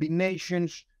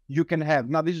combinations you can have.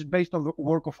 Now, this is based on the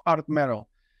work of Admiral.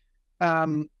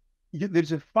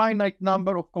 There's a finite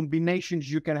number of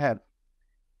combinations you can have.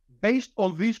 Based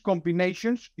on these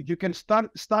combinations, you can start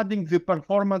studying the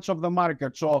performance of the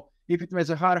market. So if it has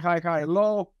a high,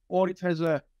 low, or it has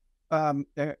a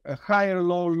higher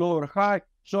low, lower high.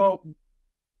 So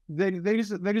there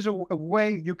is a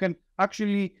way you can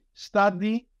actually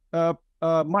study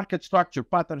market structure,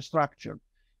 pattern structure,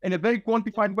 in a very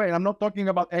quantified way. I'm not talking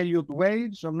about Elliott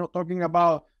waves. I'm not talking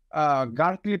about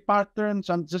Gartley patterns.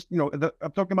 I'm just,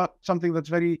 I'm talking about something that's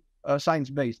very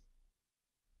science-based.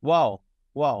 Wow.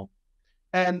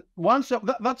 And once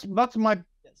that's my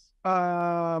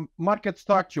market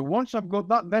structure. Once I've got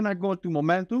that, then I go to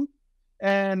momentum.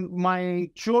 And my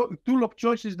tool of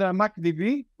choice is the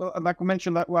MACDV. Like I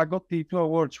mentioned, that I got the 2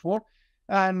 awards for.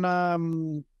 And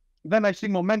then I see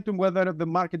momentum, whether the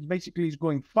market basically is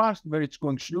going fast, whether it's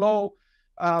going slow.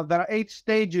 There are 8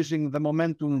 stages in the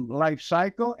momentum life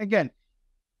cycle, again,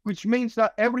 which means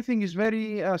that everything is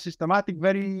very systematic,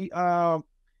 very,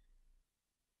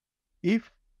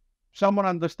 if someone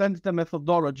understands the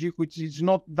methodology, which is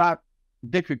not that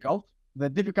difficult, the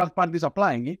difficult part is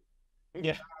applying it.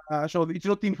 Yeah. So it's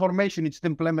not information, it's the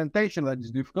implementation that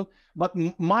is difficult. But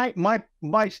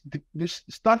this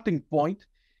starting point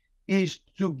is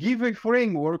to give a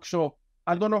framework. So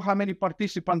I don't know how many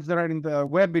participants there are in the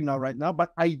webinar right now,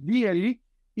 but ideally,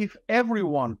 if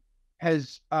everyone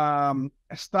has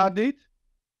studied,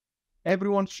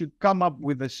 everyone should come up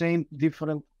with the same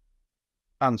different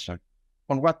answer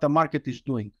on what the market is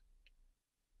doing.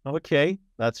 Okay,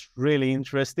 that's really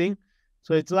interesting.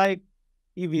 So it's like,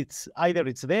 if it's either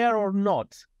it's there or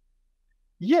not.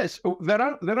 Yes, there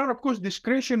are of course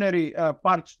discretionary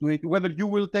parts to it, whether you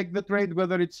will take the trade,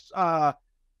 whether it's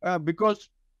because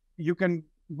you can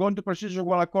go into procedure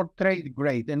what I call trade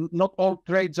grade, and not all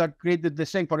trades are created the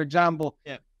same. For example,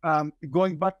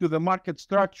 going back to the market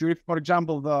structure, if for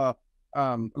example the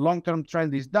long-term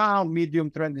trend is down,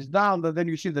 medium trend is down, then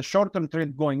you see the short-term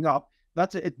trend going up.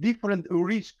 That's a different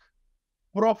risk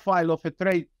profile of a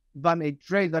trade than a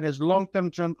trade that has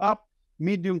long-term trend up,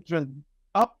 medium trend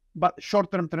up, but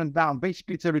short-term trend down.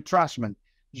 Basically, it's a retracement.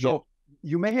 So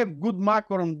you may have good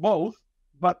macro on both,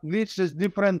 but this is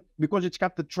different because it's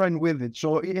got the trend with it.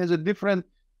 So it has a different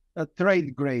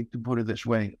trade grade, to put it this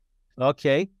way.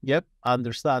 Okay. Yep.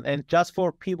 Understand. And just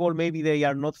for people, maybe they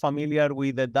are not familiar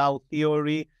with the Dow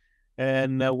theory.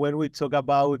 And when we talk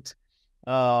about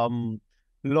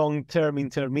long-term,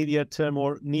 intermediate term,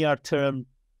 or near-term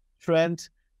trend,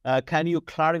 can you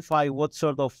clarify what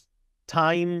sort of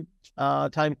time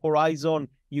horizon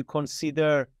you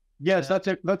consider? Yes,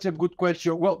 that's a good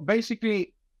question. Well,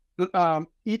 basically,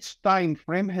 each time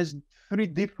frame has 3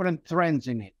 different trends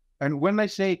in it. And when I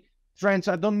say trends,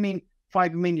 I don't mean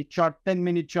 5-minute chart,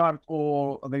 10-minute chart,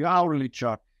 or the hourly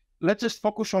chart. Let's just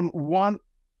focus on one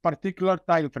particular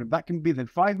time frame. That can be the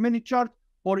 5-minute chart,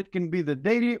 or it can be the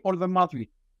daily or the monthly.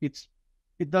 It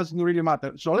doesn't really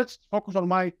matter. So let's focus on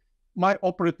my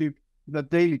operative, the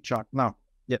daily chart now.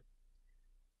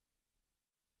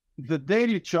 The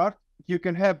daily chart, you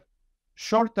can have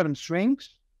short-term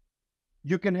swings,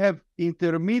 you can have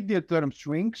intermediate-term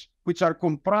swings, which are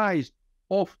comprised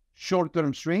of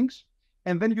short-term swings,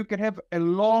 and then you can have a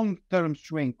long-term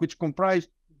swing, which comprised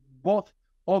both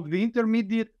of the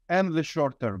intermediate and the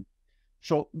short term.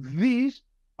 So these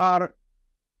are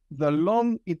the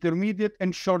long, intermediate,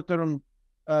 and short term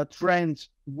trends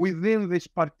within this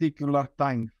particular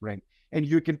time frame. And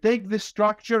you can take this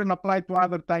structure and apply it to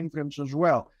other time frames as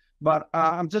well. But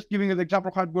I'm just giving you the example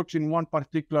of how it works in one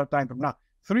particular time frame. Now,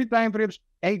 3 time frames,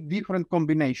 8 different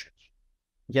combinations.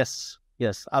 Yes,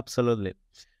 yes, absolutely.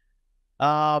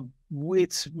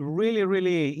 It's really,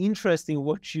 really interesting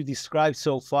what you described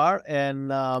so far.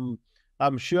 And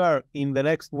I'm sure in the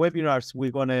next webinars,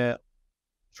 we're going to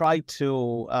try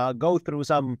to go through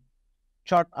some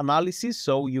chart analysis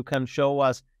so you can show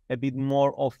us a bit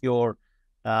more of your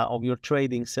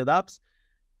trading setups.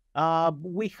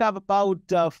 We have about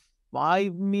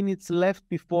 5 minutes left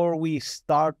before we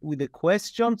start with the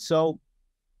question. So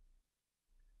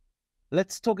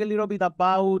let's talk a little bit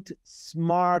about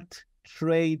smart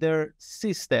trader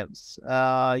systems.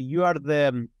 You are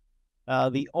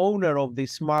the owner of the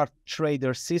smart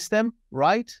trader system,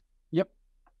 right? Yep,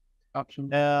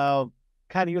 absolutely.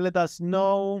 Can you let us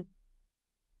know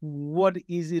what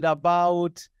is it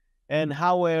about and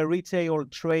how a retail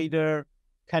trader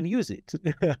can use it?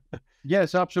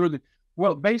 Yes, absolutely.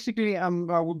 Well, basically, I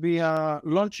will be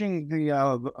launching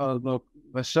the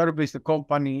service, the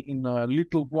company, in a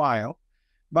little while.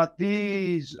 But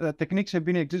these techniques have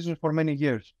been in existence for many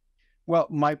years. Well,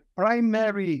 my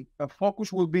primary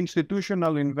focus will be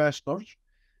institutional investors,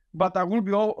 but I will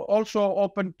be also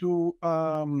open to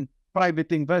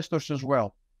private investors as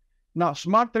well. Now,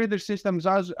 smart trader systems,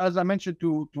 as I mentioned,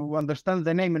 to understand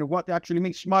the name and what it actually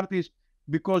means, SMART is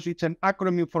because it's an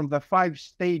acronym from the 5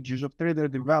 stages of trader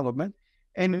development,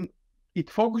 and it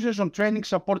focuses on training,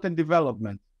 support, and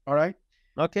development. All right.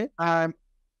 Okay.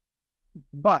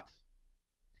 But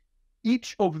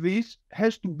each of these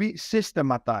has to be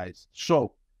systematized.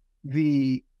 So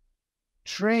the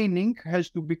training has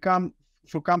to come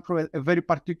from a very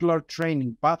particular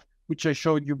training path, which I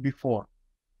showed you before.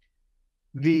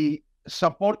 The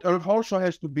support also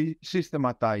has to be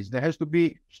systematized. There has to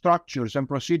be structures and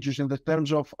procedures in the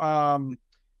terms of,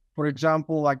 for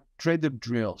example, like trader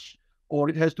drills, or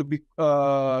it has to be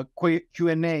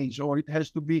Q&As, or it has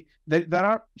to be, there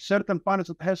are certain panels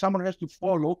that someone has to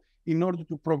follow in order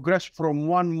to progress from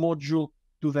one module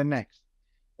to the next.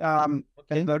 Okay.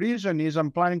 And the reason is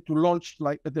I'm planning to launch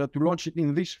it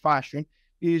in this fashion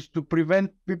is to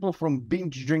prevent people from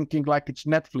binge drinking like it's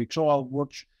Netflix. So I'll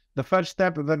watch the first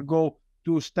step and then go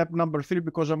to step number 3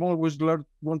 because I've always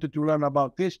wanted to learn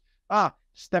about this.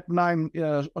 Step 9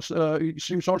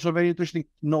 seems also very interesting.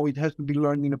 No, it has to be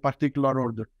learned in a particular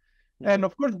order. And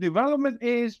of course, development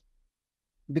is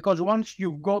because once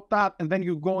you've got that and then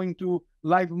you go into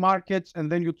live markets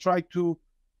and then you try to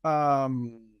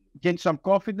gain some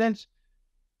confidence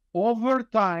over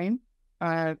time,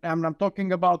 and I'm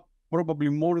talking about probably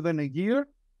more than a year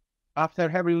after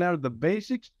having learned the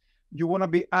basics, you want to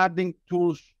be adding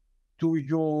tools to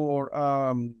your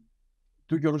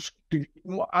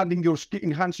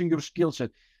enhancing your skill set.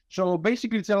 So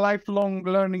basically, it's a lifelong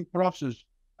learning process,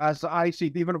 as I see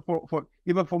it. Even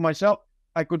for myself,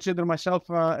 I consider myself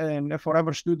a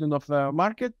forever student of the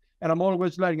market, and I'm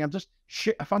always learning.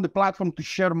 I found a platform to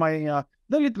share my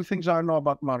the little things I know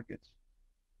about markets.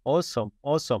 Awesome.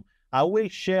 I will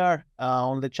share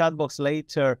on the chat box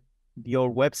later your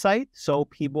website so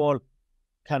people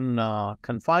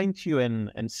can find you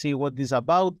and see what this is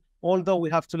about. Although we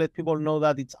have to let people know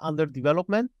that it's under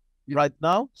development right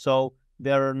now, so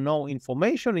there are no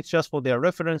information. It's just for their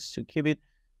reference to keep it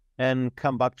and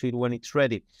come back to it when it's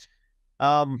ready.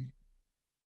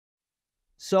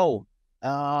 So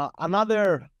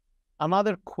another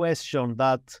question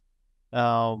that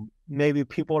maybe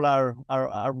people are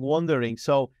wondering.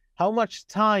 So how much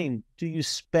time do you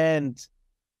spend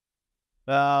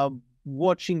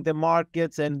watching the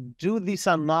markets and do this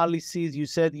analysis? You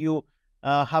said you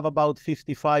have about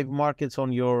 55 markets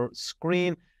on your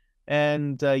screen,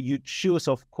 and you choose,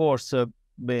 of course,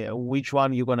 which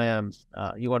one you're gonna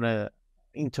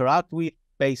interact with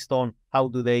based on how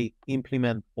do they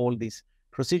implement all these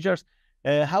procedures.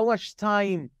 How much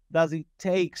time does it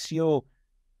take you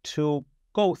to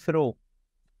go through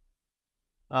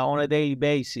on a daily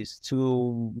basis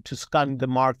to scan the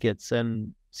markets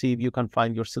and see if you can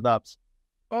find your setups?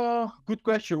 Good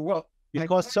question. Well,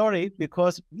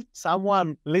 because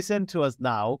someone listened to us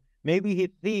now, maybe he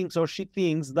thinks or she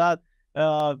thinks that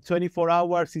 24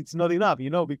 hours it's not enough,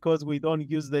 because we don't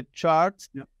use the charts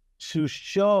to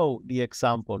show the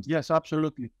examples. Yes,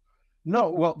 absolutely. No,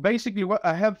 well, basically what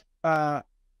I have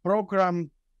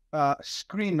program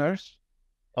screeners.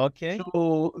 Okay.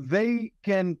 So they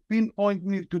can pinpoint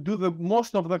me to do the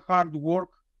most of the hard work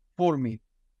for me.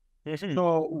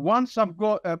 So once I've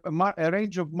got a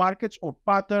range of markets or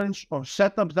patterns or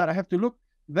setups that I have to look,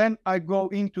 then I go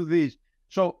into these.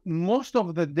 So most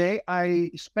of the day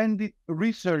I spend it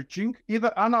researching,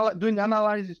 either doing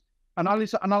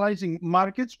analyzing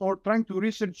markets or trying to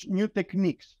research new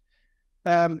techniques.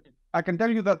 I can tell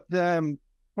you that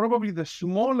probably the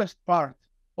smallest part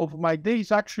of my day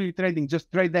is actually trading,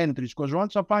 just trade entries. Because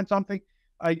once I find something,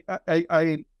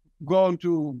 I go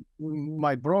into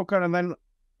my broker and then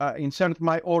insert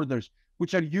my orders,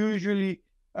 which are usually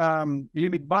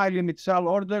limit buy, limit sell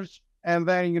orders, and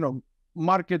then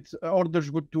market orders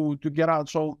to get out.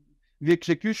 So the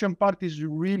execution part is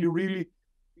really,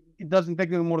 it doesn't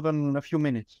take me more than a few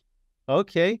minutes.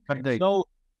 Okay. So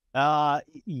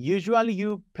usually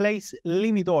you place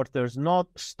limit orders, not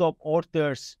stop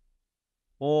orders,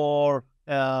 or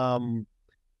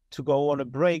to go on a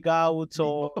breakout,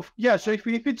 or yeah. So if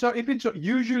it's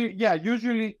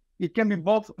usually it can be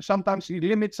both. Sometimes it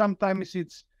limits, sometimes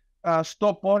it's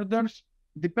stop orders,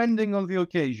 depending on the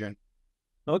occasion.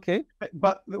 Okay.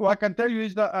 But what I can tell you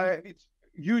is that it's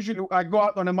usually I go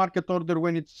out on a market order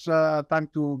when it's time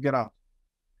to get out.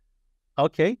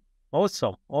 Okay.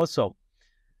 Awesome.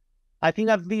 I think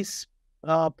at this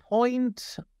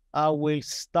point, I will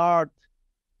start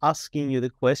asking you the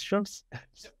questions.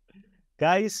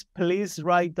 Guys, please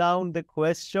write down the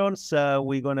questions.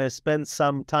 We're going to spend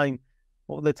some time,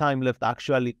 all the time left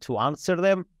actually, to answer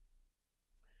them.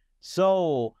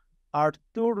 So,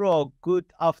 Arturo, good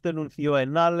afternoon, Theo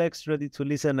and Alex, ready to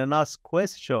listen and ask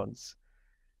questions.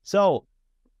 So,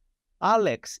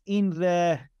 Alex, in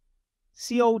the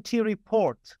COT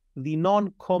report, the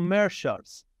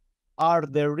non-commercials are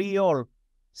the real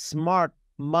smart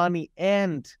money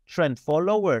and trend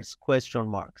followers, question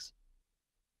marks?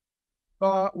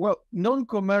 Well,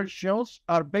 non-commercials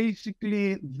are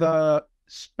basically the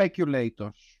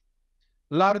speculators,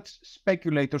 large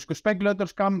speculators, because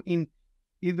speculators come in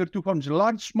either two forms,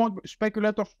 large small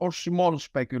speculators or small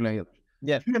speculators.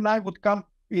 Yeah. You and I would come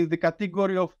in the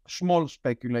category of small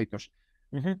speculators.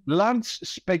 Large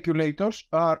speculators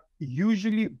are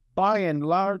usually by and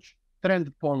large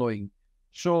trend following.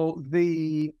 So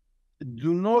they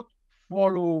do not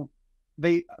follow,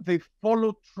 they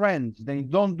follow trends. They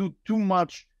don't do too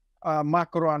much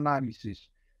macro analysis.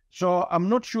 So I'm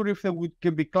not sure if they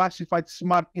can be classified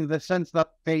smart in the sense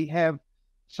that they have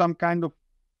some kind of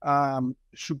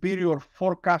superior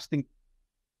forecasting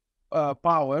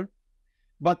power,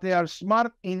 but they are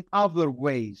smart in other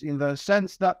ways, in the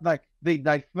sense that they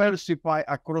diversify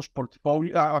across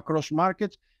portfolio, across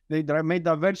markets. They may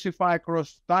diversify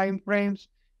across time frames,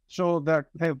 so they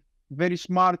have very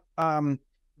smart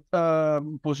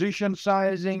position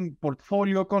sizing,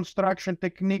 portfolio construction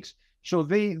techniques. So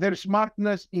their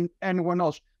smartness in anyone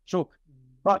else. So,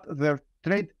 but their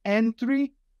trade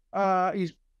entry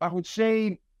is, I would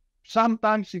say,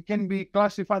 sometimes it can be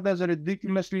classified as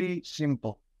ridiculously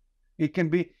simple. It can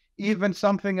be even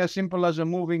something as simple as a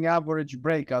moving average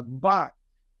breakout. But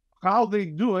how they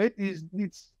do it is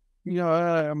it's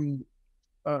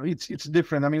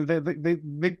different. I mean,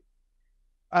 they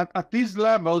at these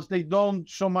levels they don't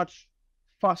so much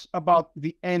fuss about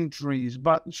the entries,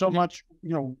 but so much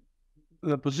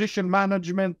the position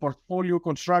management, portfolio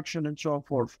construction, and so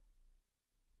forth.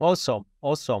 Awesome.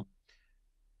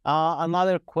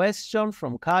 Another question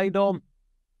from Kaido.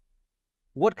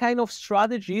 What kind of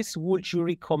strategies would you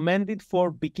recommend it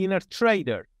for beginner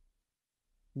trader?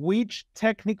 Which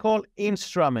technical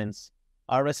instruments?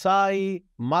 RSI,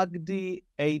 MACD,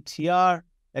 ATR,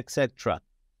 etc.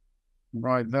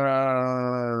 Right. There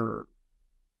are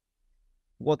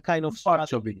what kind of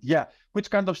parts of it? Yeah. Which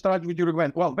kind of strategy would you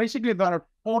recommend? Well, basically there are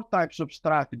 4 types of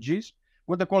strategies,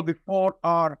 what they call the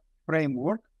 4R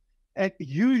framework. And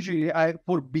usually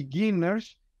for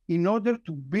beginners, in order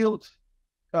to build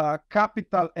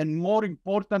capital, and more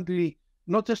importantly,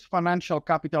 not just financial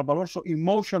capital, but also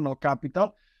emotional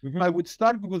capital, I would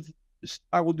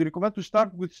recommend to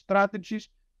start with strategies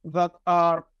that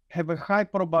have a higher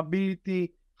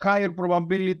probability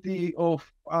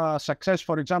of success.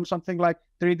 For example, something like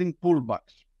trading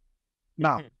pullbacks.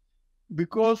 Now,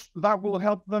 because that will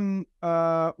help them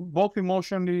both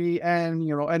emotionally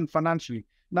and financially.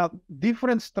 Now,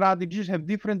 different strategies have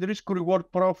different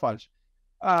risk-reward profiles.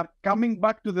 Coming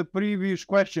back to the previous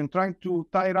question, trying to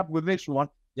tie it up with this one,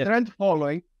 trend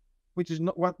following, which is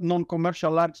not what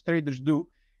non-commercial large traders do,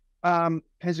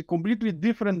 has a completely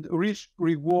different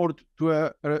risk-reward to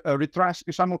a retrace,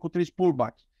 someone who trades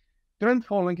pullbacks. Trend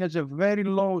following has a very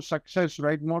low success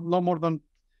rate, no more than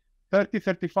 30,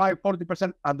 35,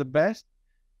 40% at the best.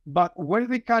 But when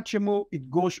they catch a move,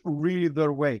 it goes really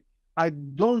their way. I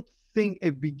don't think a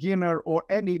beginner or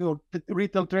any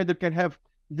retail trader can have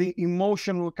the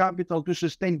emotional capital to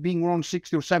sustain being wrong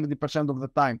 60 or 70% of the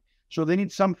time. So they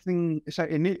need something,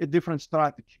 a different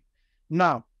strategy.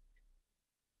 Now,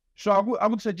 so I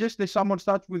would suggest that someone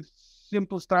starts with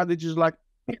simple strategies like,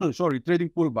 trading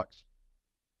pullbacks.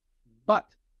 But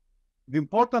the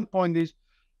important point is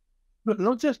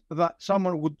not just that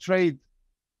someone would trade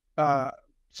a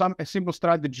simple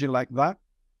strategy like that,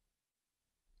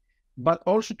 but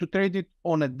also to trade it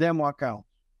on a demo account.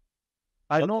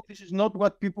 I know this is not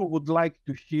what people would like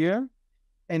to hear,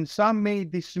 and some may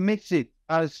dismiss it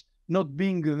as not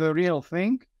being the real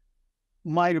thing.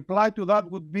 My reply to that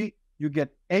would be, you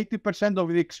get 80% of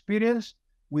the experience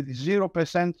with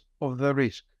 0% of the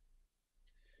risk.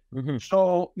 Mm-hmm.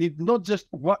 So it's not just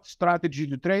what strategy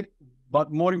to trade,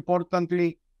 but more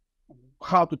importantly,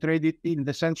 how to trade it in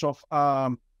the sense of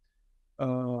a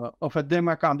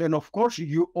demo account. And of course,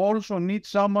 you also need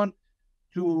someone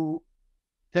to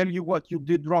tell you what you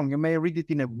did wrong. You may read it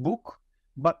in a book,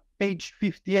 but page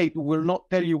 58 will not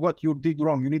tell you what you did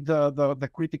wrong. You need the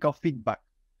critical feedback.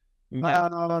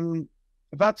 Mm-hmm.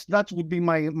 That would be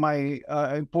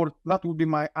that would be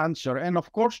my answer. And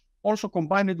of course, also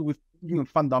combine it with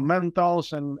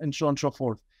fundamentals and so on and so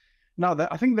forth. Now,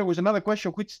 I think there was another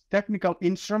question, which technical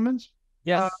instruments?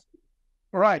 Yes.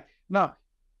 Right. Now,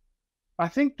 I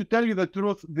think, to tell you the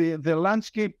truth, the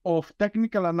landscape of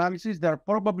technical analysis, there are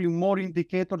probably more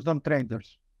indicators than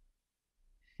traders.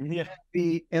 Yeah.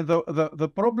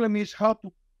 The problem is how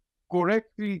to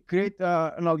correctly create,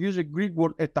 and I'll use a Greek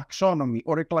word, a taxonomy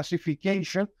or a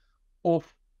classification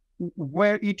of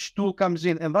where each tool comes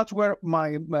in. And that's where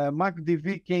my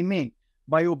MarketDV came in,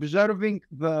 by observing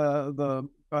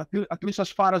at least as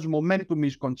far as momentum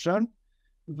is concerned,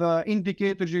 the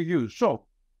indicators you use. So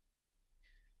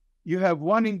you have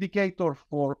one indicator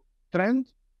for trend,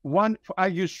 I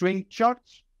use swing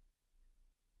charts.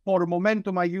 For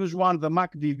momentum, I use the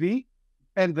MarketDV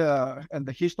and the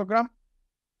histogram.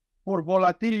 For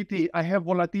volatility, I have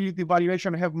volatility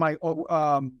valuation. I have my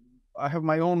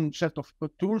own set of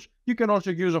tools. You can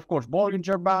also use, of course,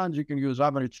 Bollinger Bands. You can use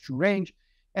average to range.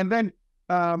 And then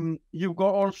you've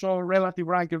got also relative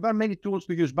ranking. There are many tools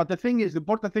to use. But the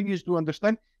important thing is to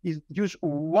understand is use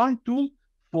one tool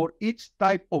for each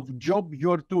type of job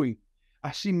you're doing.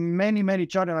 I see many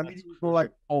chart analysts go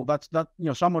like, oh, that's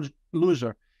someone's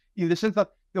loser, in the sense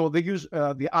that they use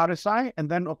the RSI, and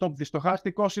then on top the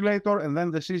stochastic oscillator, and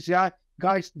then the CCI.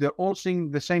 Guys, they're all singing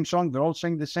the same song. They're all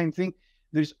saying the same thing.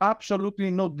 There's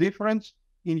absolutely no difference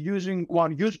in using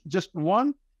one. Use just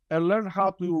one and learn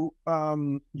how to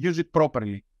use it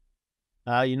properly.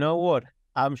 You know what?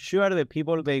 I'm sure the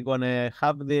people, they're gonna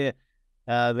have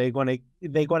they're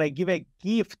gonna give a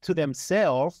gift to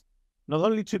themselves, not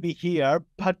only to be here,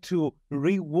 but to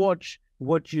rewatch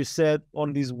what you said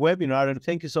on this webinar. And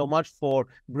thank you so much for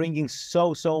bringing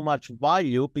so much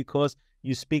value, because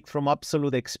you speak from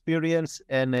absolute experience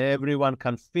and everyone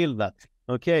can feel that.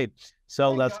 Okay,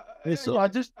 so that's I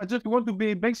just want to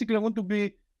be, basically I want to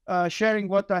be sharing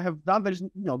what I have done. There's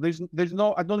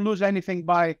no I don't lose anything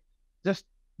by just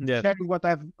sharing what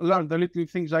I've learned, the little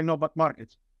things I know about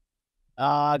markets.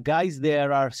 Guys,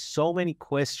 there are so many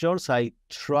questions.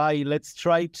 Let's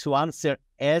try to answer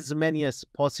as many as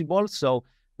possible. So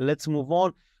let's move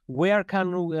on. Where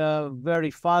can we, very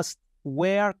fast,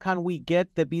 where can we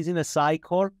get the business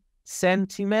cycle,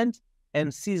 sentiment, and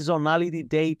seasonality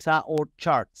data or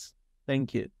charts?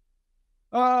 Thank you.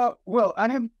 Well, I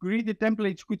have created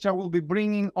templates which I will be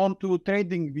bringing onto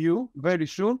TradingView very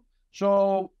soon.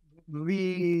 So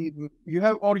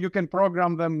you can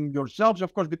program them yourselves,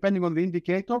 of course, depending on the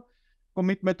indicator.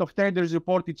 Commitment of Traders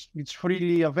report, it's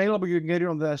freely available. You can get it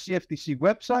on the CFTC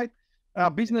website.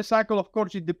 Business cycle, of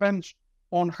course, it depends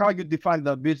on how you define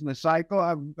the business cycle.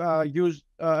 I've used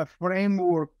a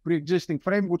framework, pre-existing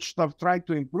framework, which I've tried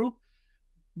to improve.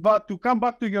 But to come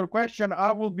back to your question,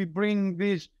 I will be bringing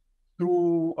this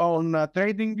through on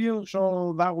TradingView.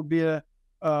 So that would be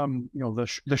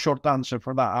the short answer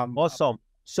for that. Awesome.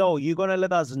 So you're going to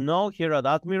let us know here at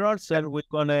Admirals, and we're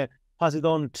going to pass it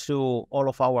on to all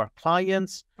of our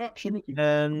clients. Absolutely.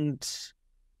 And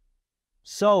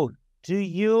so do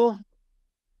you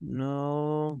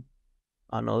know,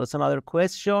 I know that's another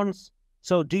question.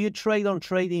 So do you trade on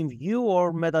TradingView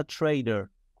or MetaTrader?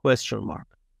 Question mark.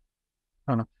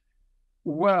 I don't know.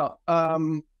 Well,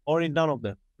 or in none of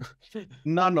them.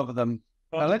 None of them.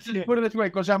 Let's just put it this way,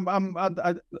 because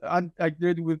I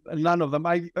trade with none of them.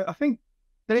 I think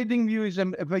TradingView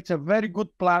it's a very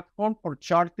good platform for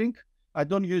charting. I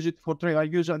don't use it for trade. I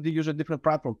use a different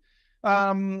platform.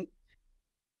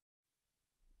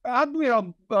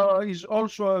 Admiral is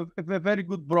also a very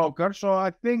good broker, so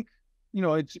I think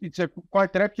it's a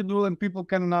quite reputable and people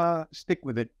can stick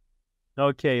with it.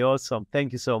 Okay, awesome.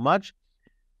 Thank you so much.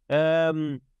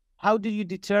 How do you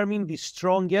determine the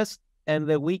strongest and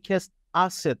the weakest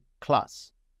asset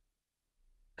class?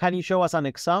 Can you show us an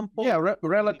example? Yeah,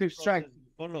 relative strength.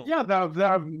 Yeah, there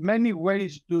are many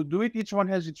ways to do it. Each one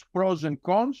has its pros and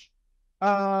cons.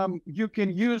 You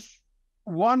can use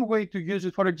one way to use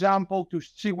it, for example, to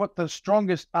see what the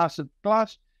strongest asset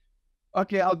class.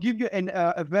 Okay, I'll give you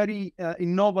a very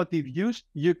innovative use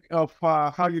of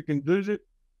how you can use it.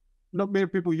 Not many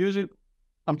people use it.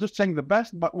 I'm just saying the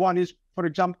best, but one is, for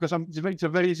example, because it's a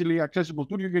very easily accessible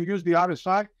tool. You can use the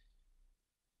RSI.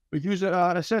 We use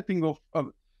a setting of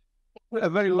a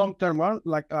very long-term one,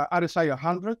 like RSI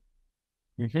 100.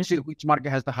 See which market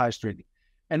has the highest trading.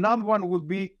 Another one would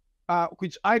be,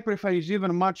 which I prefer is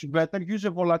even much better, use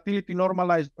a volatility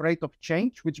normalized rate of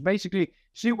change, which basically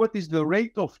see what is the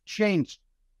rate of change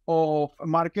of a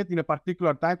market in a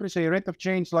particular time frame, say a rate of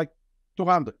change like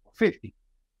 250.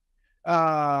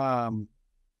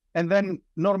 And then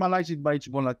normalize it by its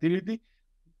volatility.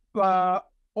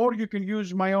 Or you can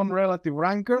use my own relative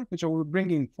ranker, which I will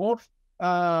bring in fourth,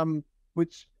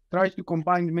 which tries to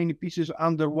combine many pieces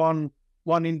under one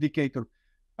indicator.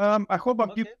 I hope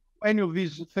I've given any of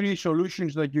these three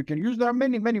solutions that you can use. There are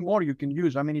many more you can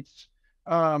use. I mean, it's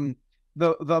I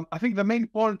think the main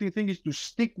important thing is to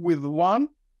stick with one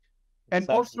and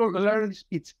also learn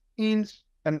its ins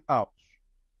and outs.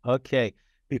 Okay,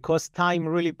 because time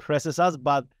really presses us,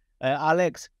 but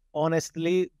Alex,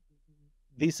 honestly,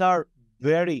 these are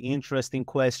very interesting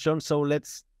questions. So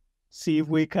let's see if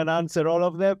we can answer all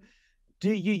of them.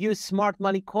 Do you use smart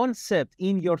money concept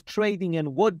in your trading,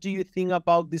 and what do you think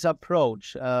about this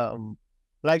approach?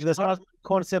 Like the smart money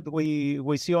concept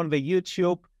we see on the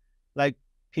YouTube, like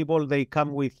people, they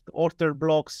come with order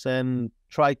blocks and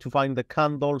try to find the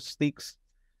candlesticks.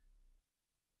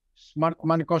 Smart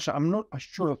money concept, I'm not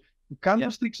sure.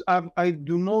 Candlesticks, I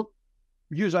do not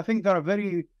use. I think they are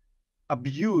very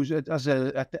abused as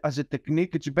a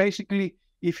technique. It's basically,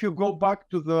 if you go back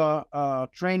to the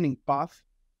training path,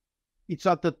 it's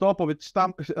at the top of it.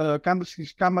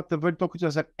 Candlesticks come at the very top, which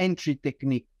is an entry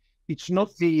technique. It's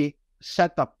not the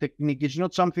setup technique. It's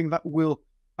not something that will.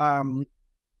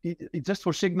 It's just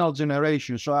for signal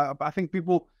generation. So I think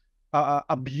people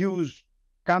abuse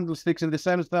candlesticks in the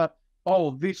sense that,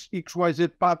 oh, this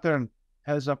XYZ pattern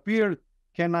has appeared.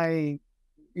 Can I,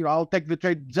 I'll take the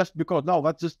trade just because. No,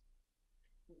 that's just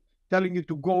telling you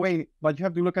to go away. But you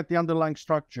have to look at the underlying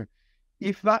structure.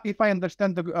 If I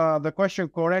understand the question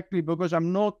correctly, because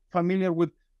I'm not familiar with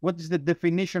what is the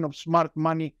definition of smart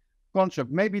money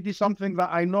concept. Maybe it is something that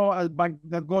I know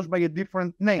that goes by a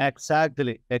different name.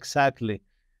 Exactly.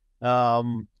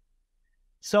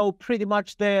 So pretty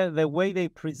much the way they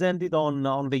present it on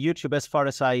the YouTube, as far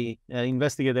as I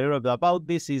investigated a little bit about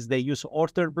this, is they use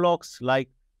order blocks. Like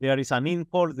there is an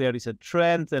impulse, there is a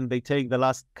trend, and they take the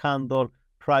last candle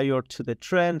prior to the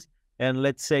trend, and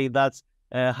let's say that's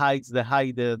hides the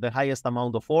highest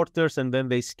amount of orders, and then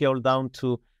they scale down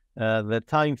to the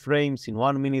time frames in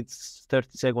 1 minute, 30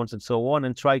 seconds, and so on,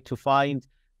 and try to find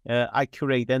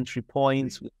accurate entry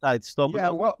points with tight stop. Yeah,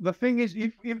 well, the thing is,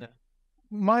 if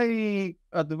my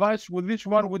advice with this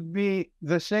one would be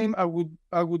the same, I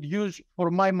would use for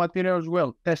my material as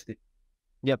well. Test it.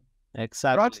 Yep,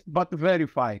 exactly. Trust but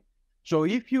verify. So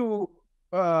if you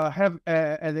have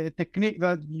a technique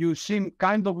that you seem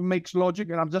kind of makes logic,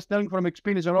 and I'm just telling from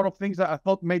experience, a lot of things that I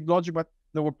thought made logic, but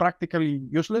they were practically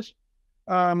useless.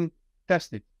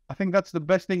 Test it. I think that's the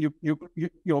best thing.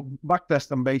 You back test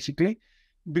them basically,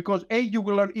 because A, you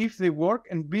will learn if they work,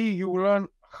 and B, you will learn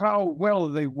how well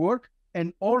they work,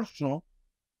 and also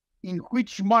in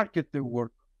which market they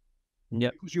work.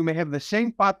 Yeah, because you may have the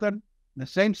same pattern, the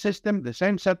same system, the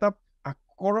same setup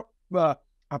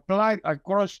applied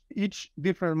across each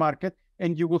different market,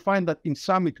 and you will find that in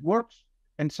some it works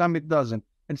and some it doesn't,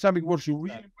 and some it works really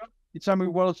well, and some it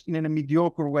works in a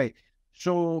mediocre way.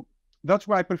 So that's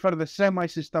why I prefer the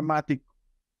semi-systematic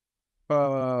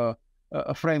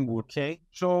framework. Okay.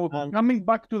 So coming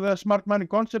back to the smart money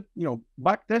concept,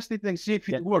 back test it and see if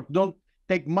it works. Don't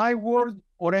take my word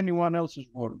or anyone else's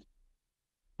word.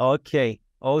 Okay,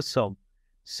 awesome.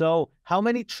 So how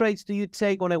many trades do you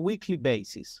take on a weekly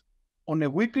basis? On a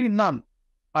weekly, none.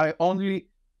 You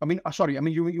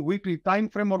weekly time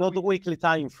frame or not the weekly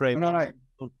time frame? No, right.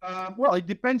 Well, it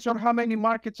depends on how many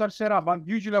markets are set up.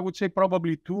 Usually I would say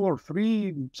probably 2 or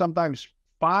 3, sometimes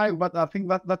 5, but I think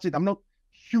that's it. I'm not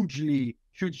hugely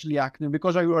active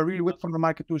because I really wait for the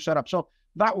market to set up. So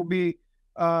that would be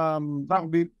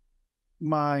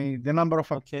the number of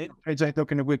trades I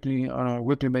took on a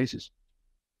weekly basis.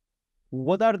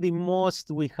 What are the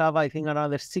most, we have, I think,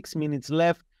 another 6 minutes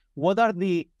left. What are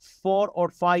the 4 or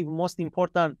 5 most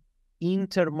important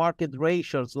intermarket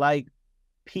ratios like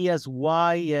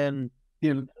PSY and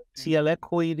TL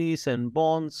equities and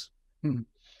bonds?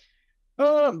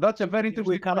 That's a very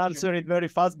interesting We can question. answer it very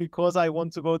fast because I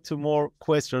want to go to more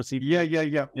questions.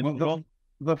 Yeah. Well,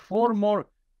 the 4 more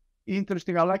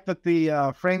interesting. I like that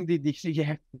the frame did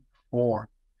the 4.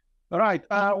 All right.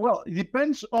 Well, it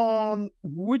depends on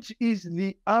which is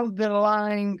the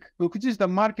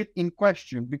market in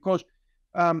question, because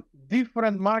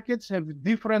different markets have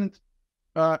different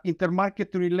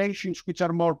intermarket relations which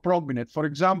are more prominent. For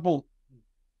example,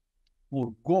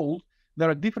 for gold, there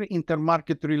are different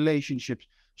intermarket relationships.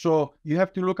 So you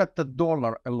have to look at the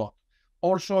dollar a lot.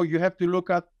 Also, you have to look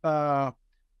at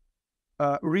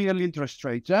real interest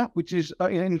rates, which is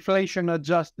inflation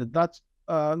adjusted. That's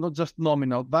not just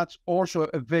nominal. That's also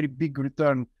a very big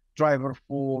return driver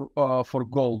for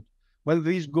gold. When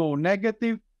these go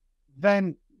negative,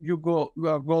 then you go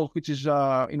gold, which is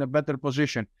in a better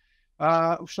position.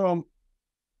 So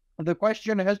the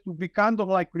question has to be kind of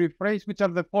like rephrased, which are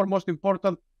the 4 most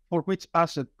important for which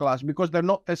asset class, because they're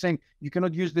not the same. You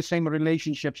cannot use the same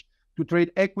relationships to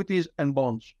trade equities and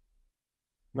bonds.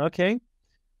 Okay.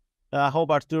 I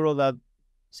hope, Arturo, that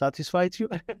satisfies you.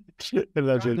 I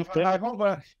hope,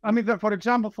 I mean, for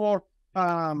example, for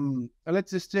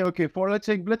let's just say, okay,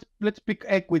 let's pick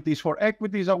equities. For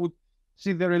equities, I would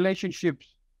see the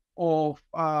relationships of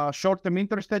short-term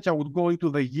interest rates. I would go into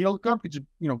the yield curve, which is,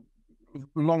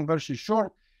 long versus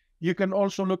short. You can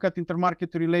also look at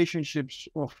intermarket relationships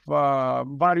of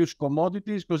various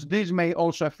commodities, because these may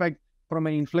also affect from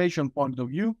an inflation point of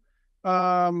view.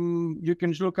 You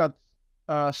can look at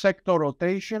sector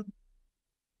rotation,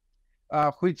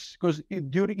 which, because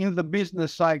in the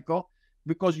business cycle,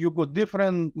 because you got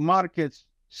different market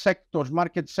sectors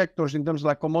in terms of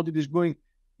like commodities going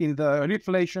in the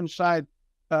reflation side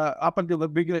up until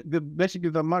basically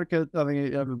the market,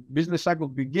 the business cycle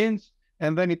begins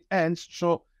and then it ends.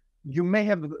 So you may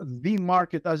have the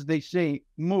market, as they say,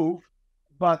 move,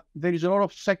 but there is a lot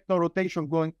of sector rotation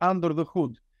going under the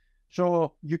hood.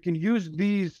 So you can use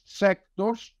these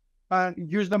sectors and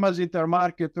use them as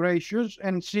intermarket ratios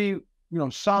and see,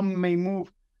 some may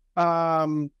move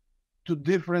to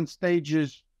different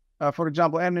stages. For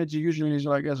example, energy usually is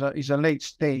like is a late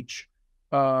stage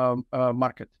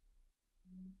market.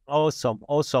 Awesome.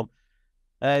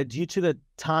 Due to the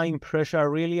time pressure,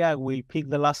 really, I will pick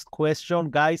the last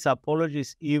question. Guys,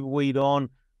 apologies if we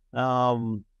don't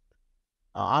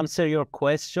answer your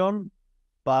question,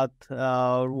 but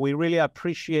we really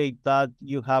appreciate that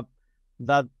you have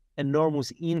that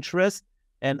enormous interest,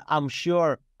 and I'm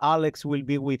sure Alex will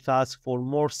be with us for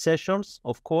more sessions,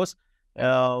 of course,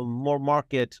 more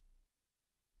market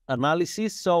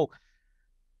analysis. So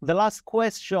the last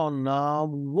question,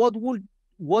 what will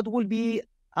be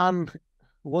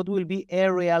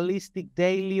a realistic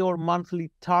daily or monthly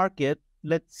target?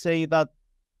 Let's say that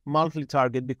monthly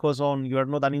target, because you are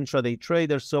not an intraday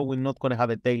trader, so we're not going to have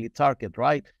a daily target,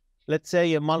 right? Let's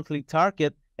say a monthly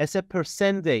target as a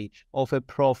percentage of a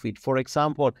profit. For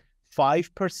example,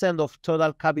 5% of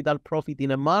total capital profit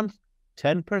in a month,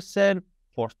 10%,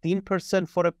 14%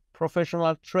 for a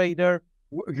professional trader.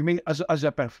 You mean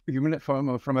you mean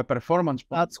from a performance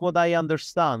point? That's what I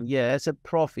understand. Yeah, as a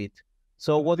profit.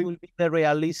 So what will be the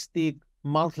realistic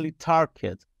monthly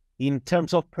target in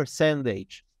terms of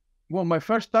percentage? Well, my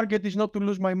first target is not to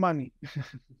lose my money.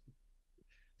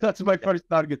 That's my first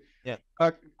target. Yeah.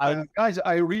 Guys,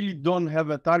 I really don't have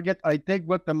a target. I take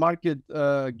what the market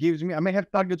gives me. I may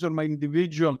have targets on my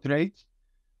individual trades,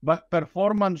 but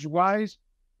performance-wise,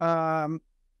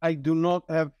 I do not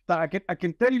have target. I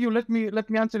can tell you. Let me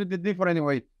answer it a different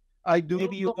way.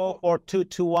 Maybe you go for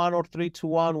 2-to-1 or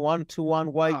 3-to-1,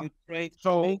 1-to-1. Why you trade?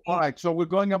 So all right. So we're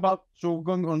going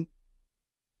on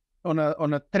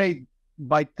a trade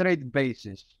by trade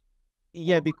basis.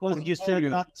 Yeah, because you said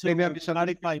that to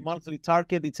clarify monthly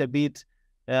target, it's a bit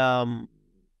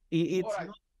it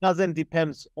doesn't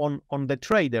depend on the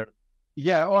trader.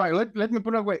 Yeah, all right. Let me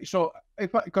put it away. So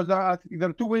because there are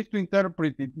 2 ways to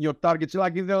interpret it, your targets,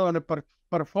 like either on a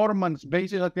performance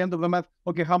basis at the end of the month,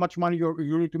 okay, how much money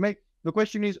you need to make. The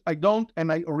question is, I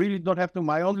really don't have to.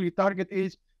 My only target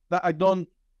is that I don't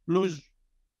lose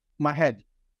my head,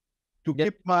 to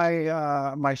keep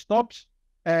my stops,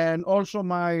 and also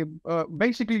my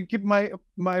basically keep my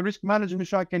risk management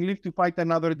so I can live to fight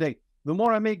another day. The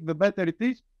more I make, the better it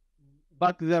is.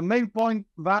 But the main point,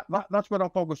 that's what I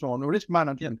focus on, risk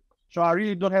management. Yeah. So I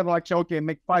really don't have like, say, okay,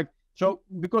 make 5. So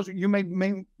because you may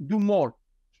do more.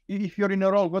 If you're in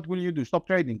a roll, what will you do? Stop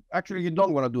trading. Actually, you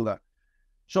don't want to do that.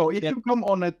 So if you come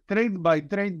on a trade by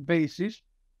trade basis,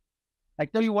 I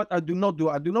tell you what I do not do.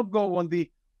 I do not go on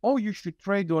the, oh, you should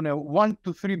trade on a 1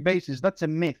 to 3 basis. That's a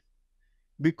myth,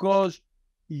 because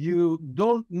you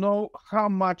don't know how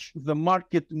much the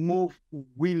market move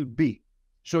will be.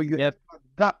 So you have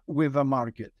that with the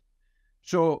market.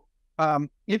 So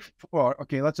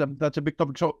okay, that's a big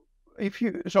topic. So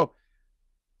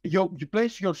you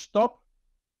place your stop,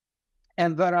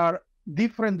 and there are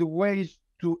different ways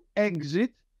to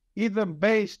exit, either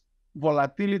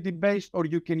volatility based, or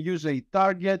you can use a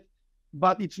target,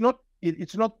 but it's not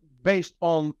based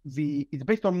on it's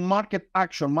based on market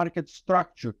action, market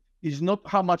structure. It's not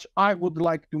how much I would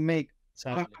like to make.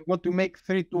 Exactly. I want to make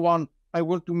 3 to 1. I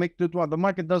want to make 2 to 1. The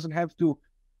market doesn't have to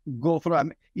go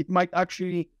through. It might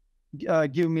actually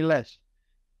give me less.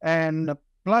 And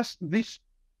plus this,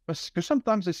 because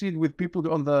sometimes I see it with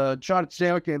people on the chart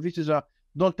say, okay, this is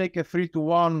don't take a 3 to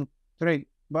 1 trade.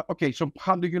 But okay, so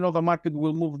how do you know the market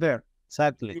will move there?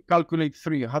 Exactly. You calculate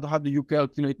 3. How do you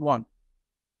calculate 1?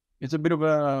 It's a bit of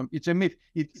it's a myth.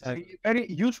 It's a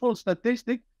very useful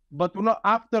statistic, but not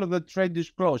after the trade is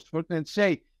closed. For instance,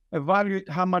 say, evaluate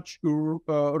how much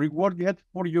reward you had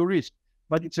for your risk,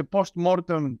 but it's a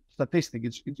post-mortem statistic.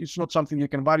 It's not something you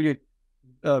can evaluate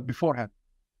beforehand.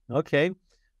 Okay.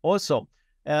 Also,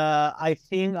 I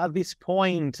think at this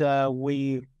point,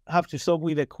 we have to stop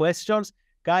with the questions.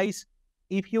 Guys,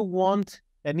 if you want,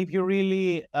 and if you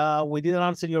really, we didn't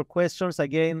answer your questions,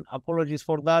 again, apologies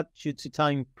for that due to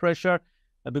time pressure,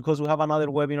 because we have another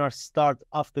webinar start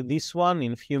after this one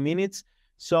in a few minutes.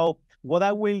 So what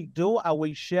I will do, I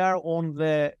will share on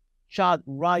the chat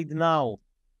right now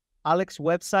Alex's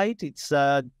website. It's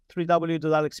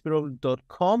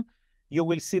www.alexspiroglou.com. You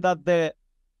will see that the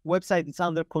website is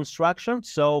under construction,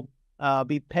 so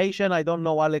be patient. I don't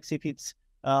know, Alex, if it's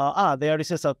there is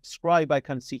a subscribe I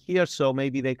can see here, so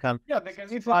maybe they can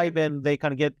subscribe and they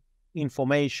can get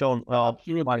information.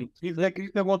 Absolutely.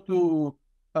 If they want to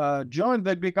join,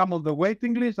 they become on the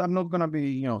waiting list. I'm not going to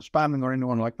be spamming or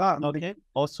anyone like that. Okay,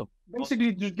 awesome.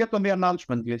 Basically, just get on the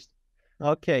announcement list.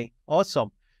 Okay,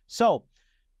 awesome. So,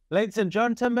 ladies and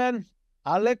gentlemen,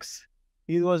 Alex,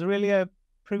 it was really a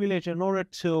privilege and honor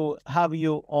to have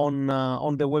you on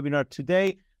the webinar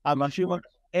today. I'm sure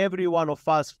every one of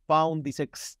us found this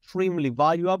extremely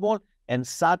valuable and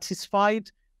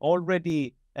satisfied.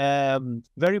 Already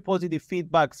very positive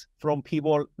feedbacks from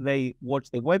people they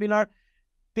watched the webinar.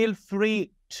 Feel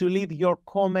free to leave your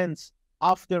comments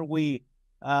after we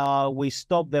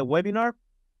stop the webinar.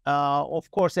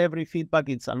 Of course, every feedback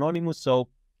is anonymous, so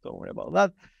don't worry about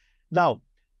that. Now,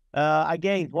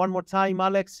 again, one more time,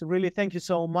 Alex, really thank you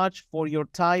so much for your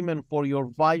time and for your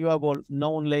valuable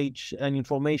knowledge and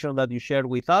information that you shared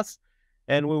with us.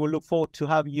 And we will look forward to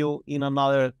have you in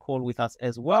another call with us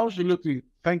as well. Absolutely.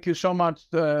 Thank you so much,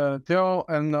 Theo,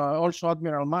 and also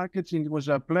Admiral Markets. It was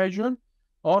a pleasure,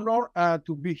 honor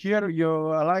to be here.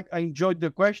 I enjoyed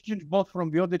the questions, both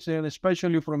from the audience and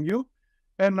especially from you.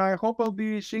 And I hope I'll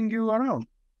be seeing you around.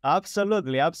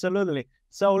 Absolutely, absolutely.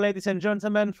 So, ladies and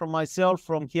gentlemen, from myself,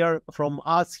 from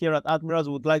us here at Admirals,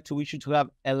 we would like to wish you to have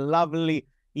a lovely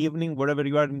evening wherever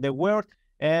you are in the world.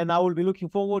 And I will be looking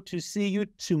forward to see you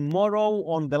tomorrow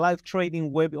on the live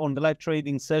trading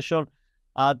session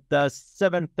at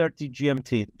 7:30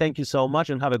 GMT. Thank you so much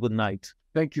and have a good night.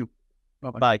 Thank you.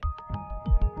 Bye-bye. Bye.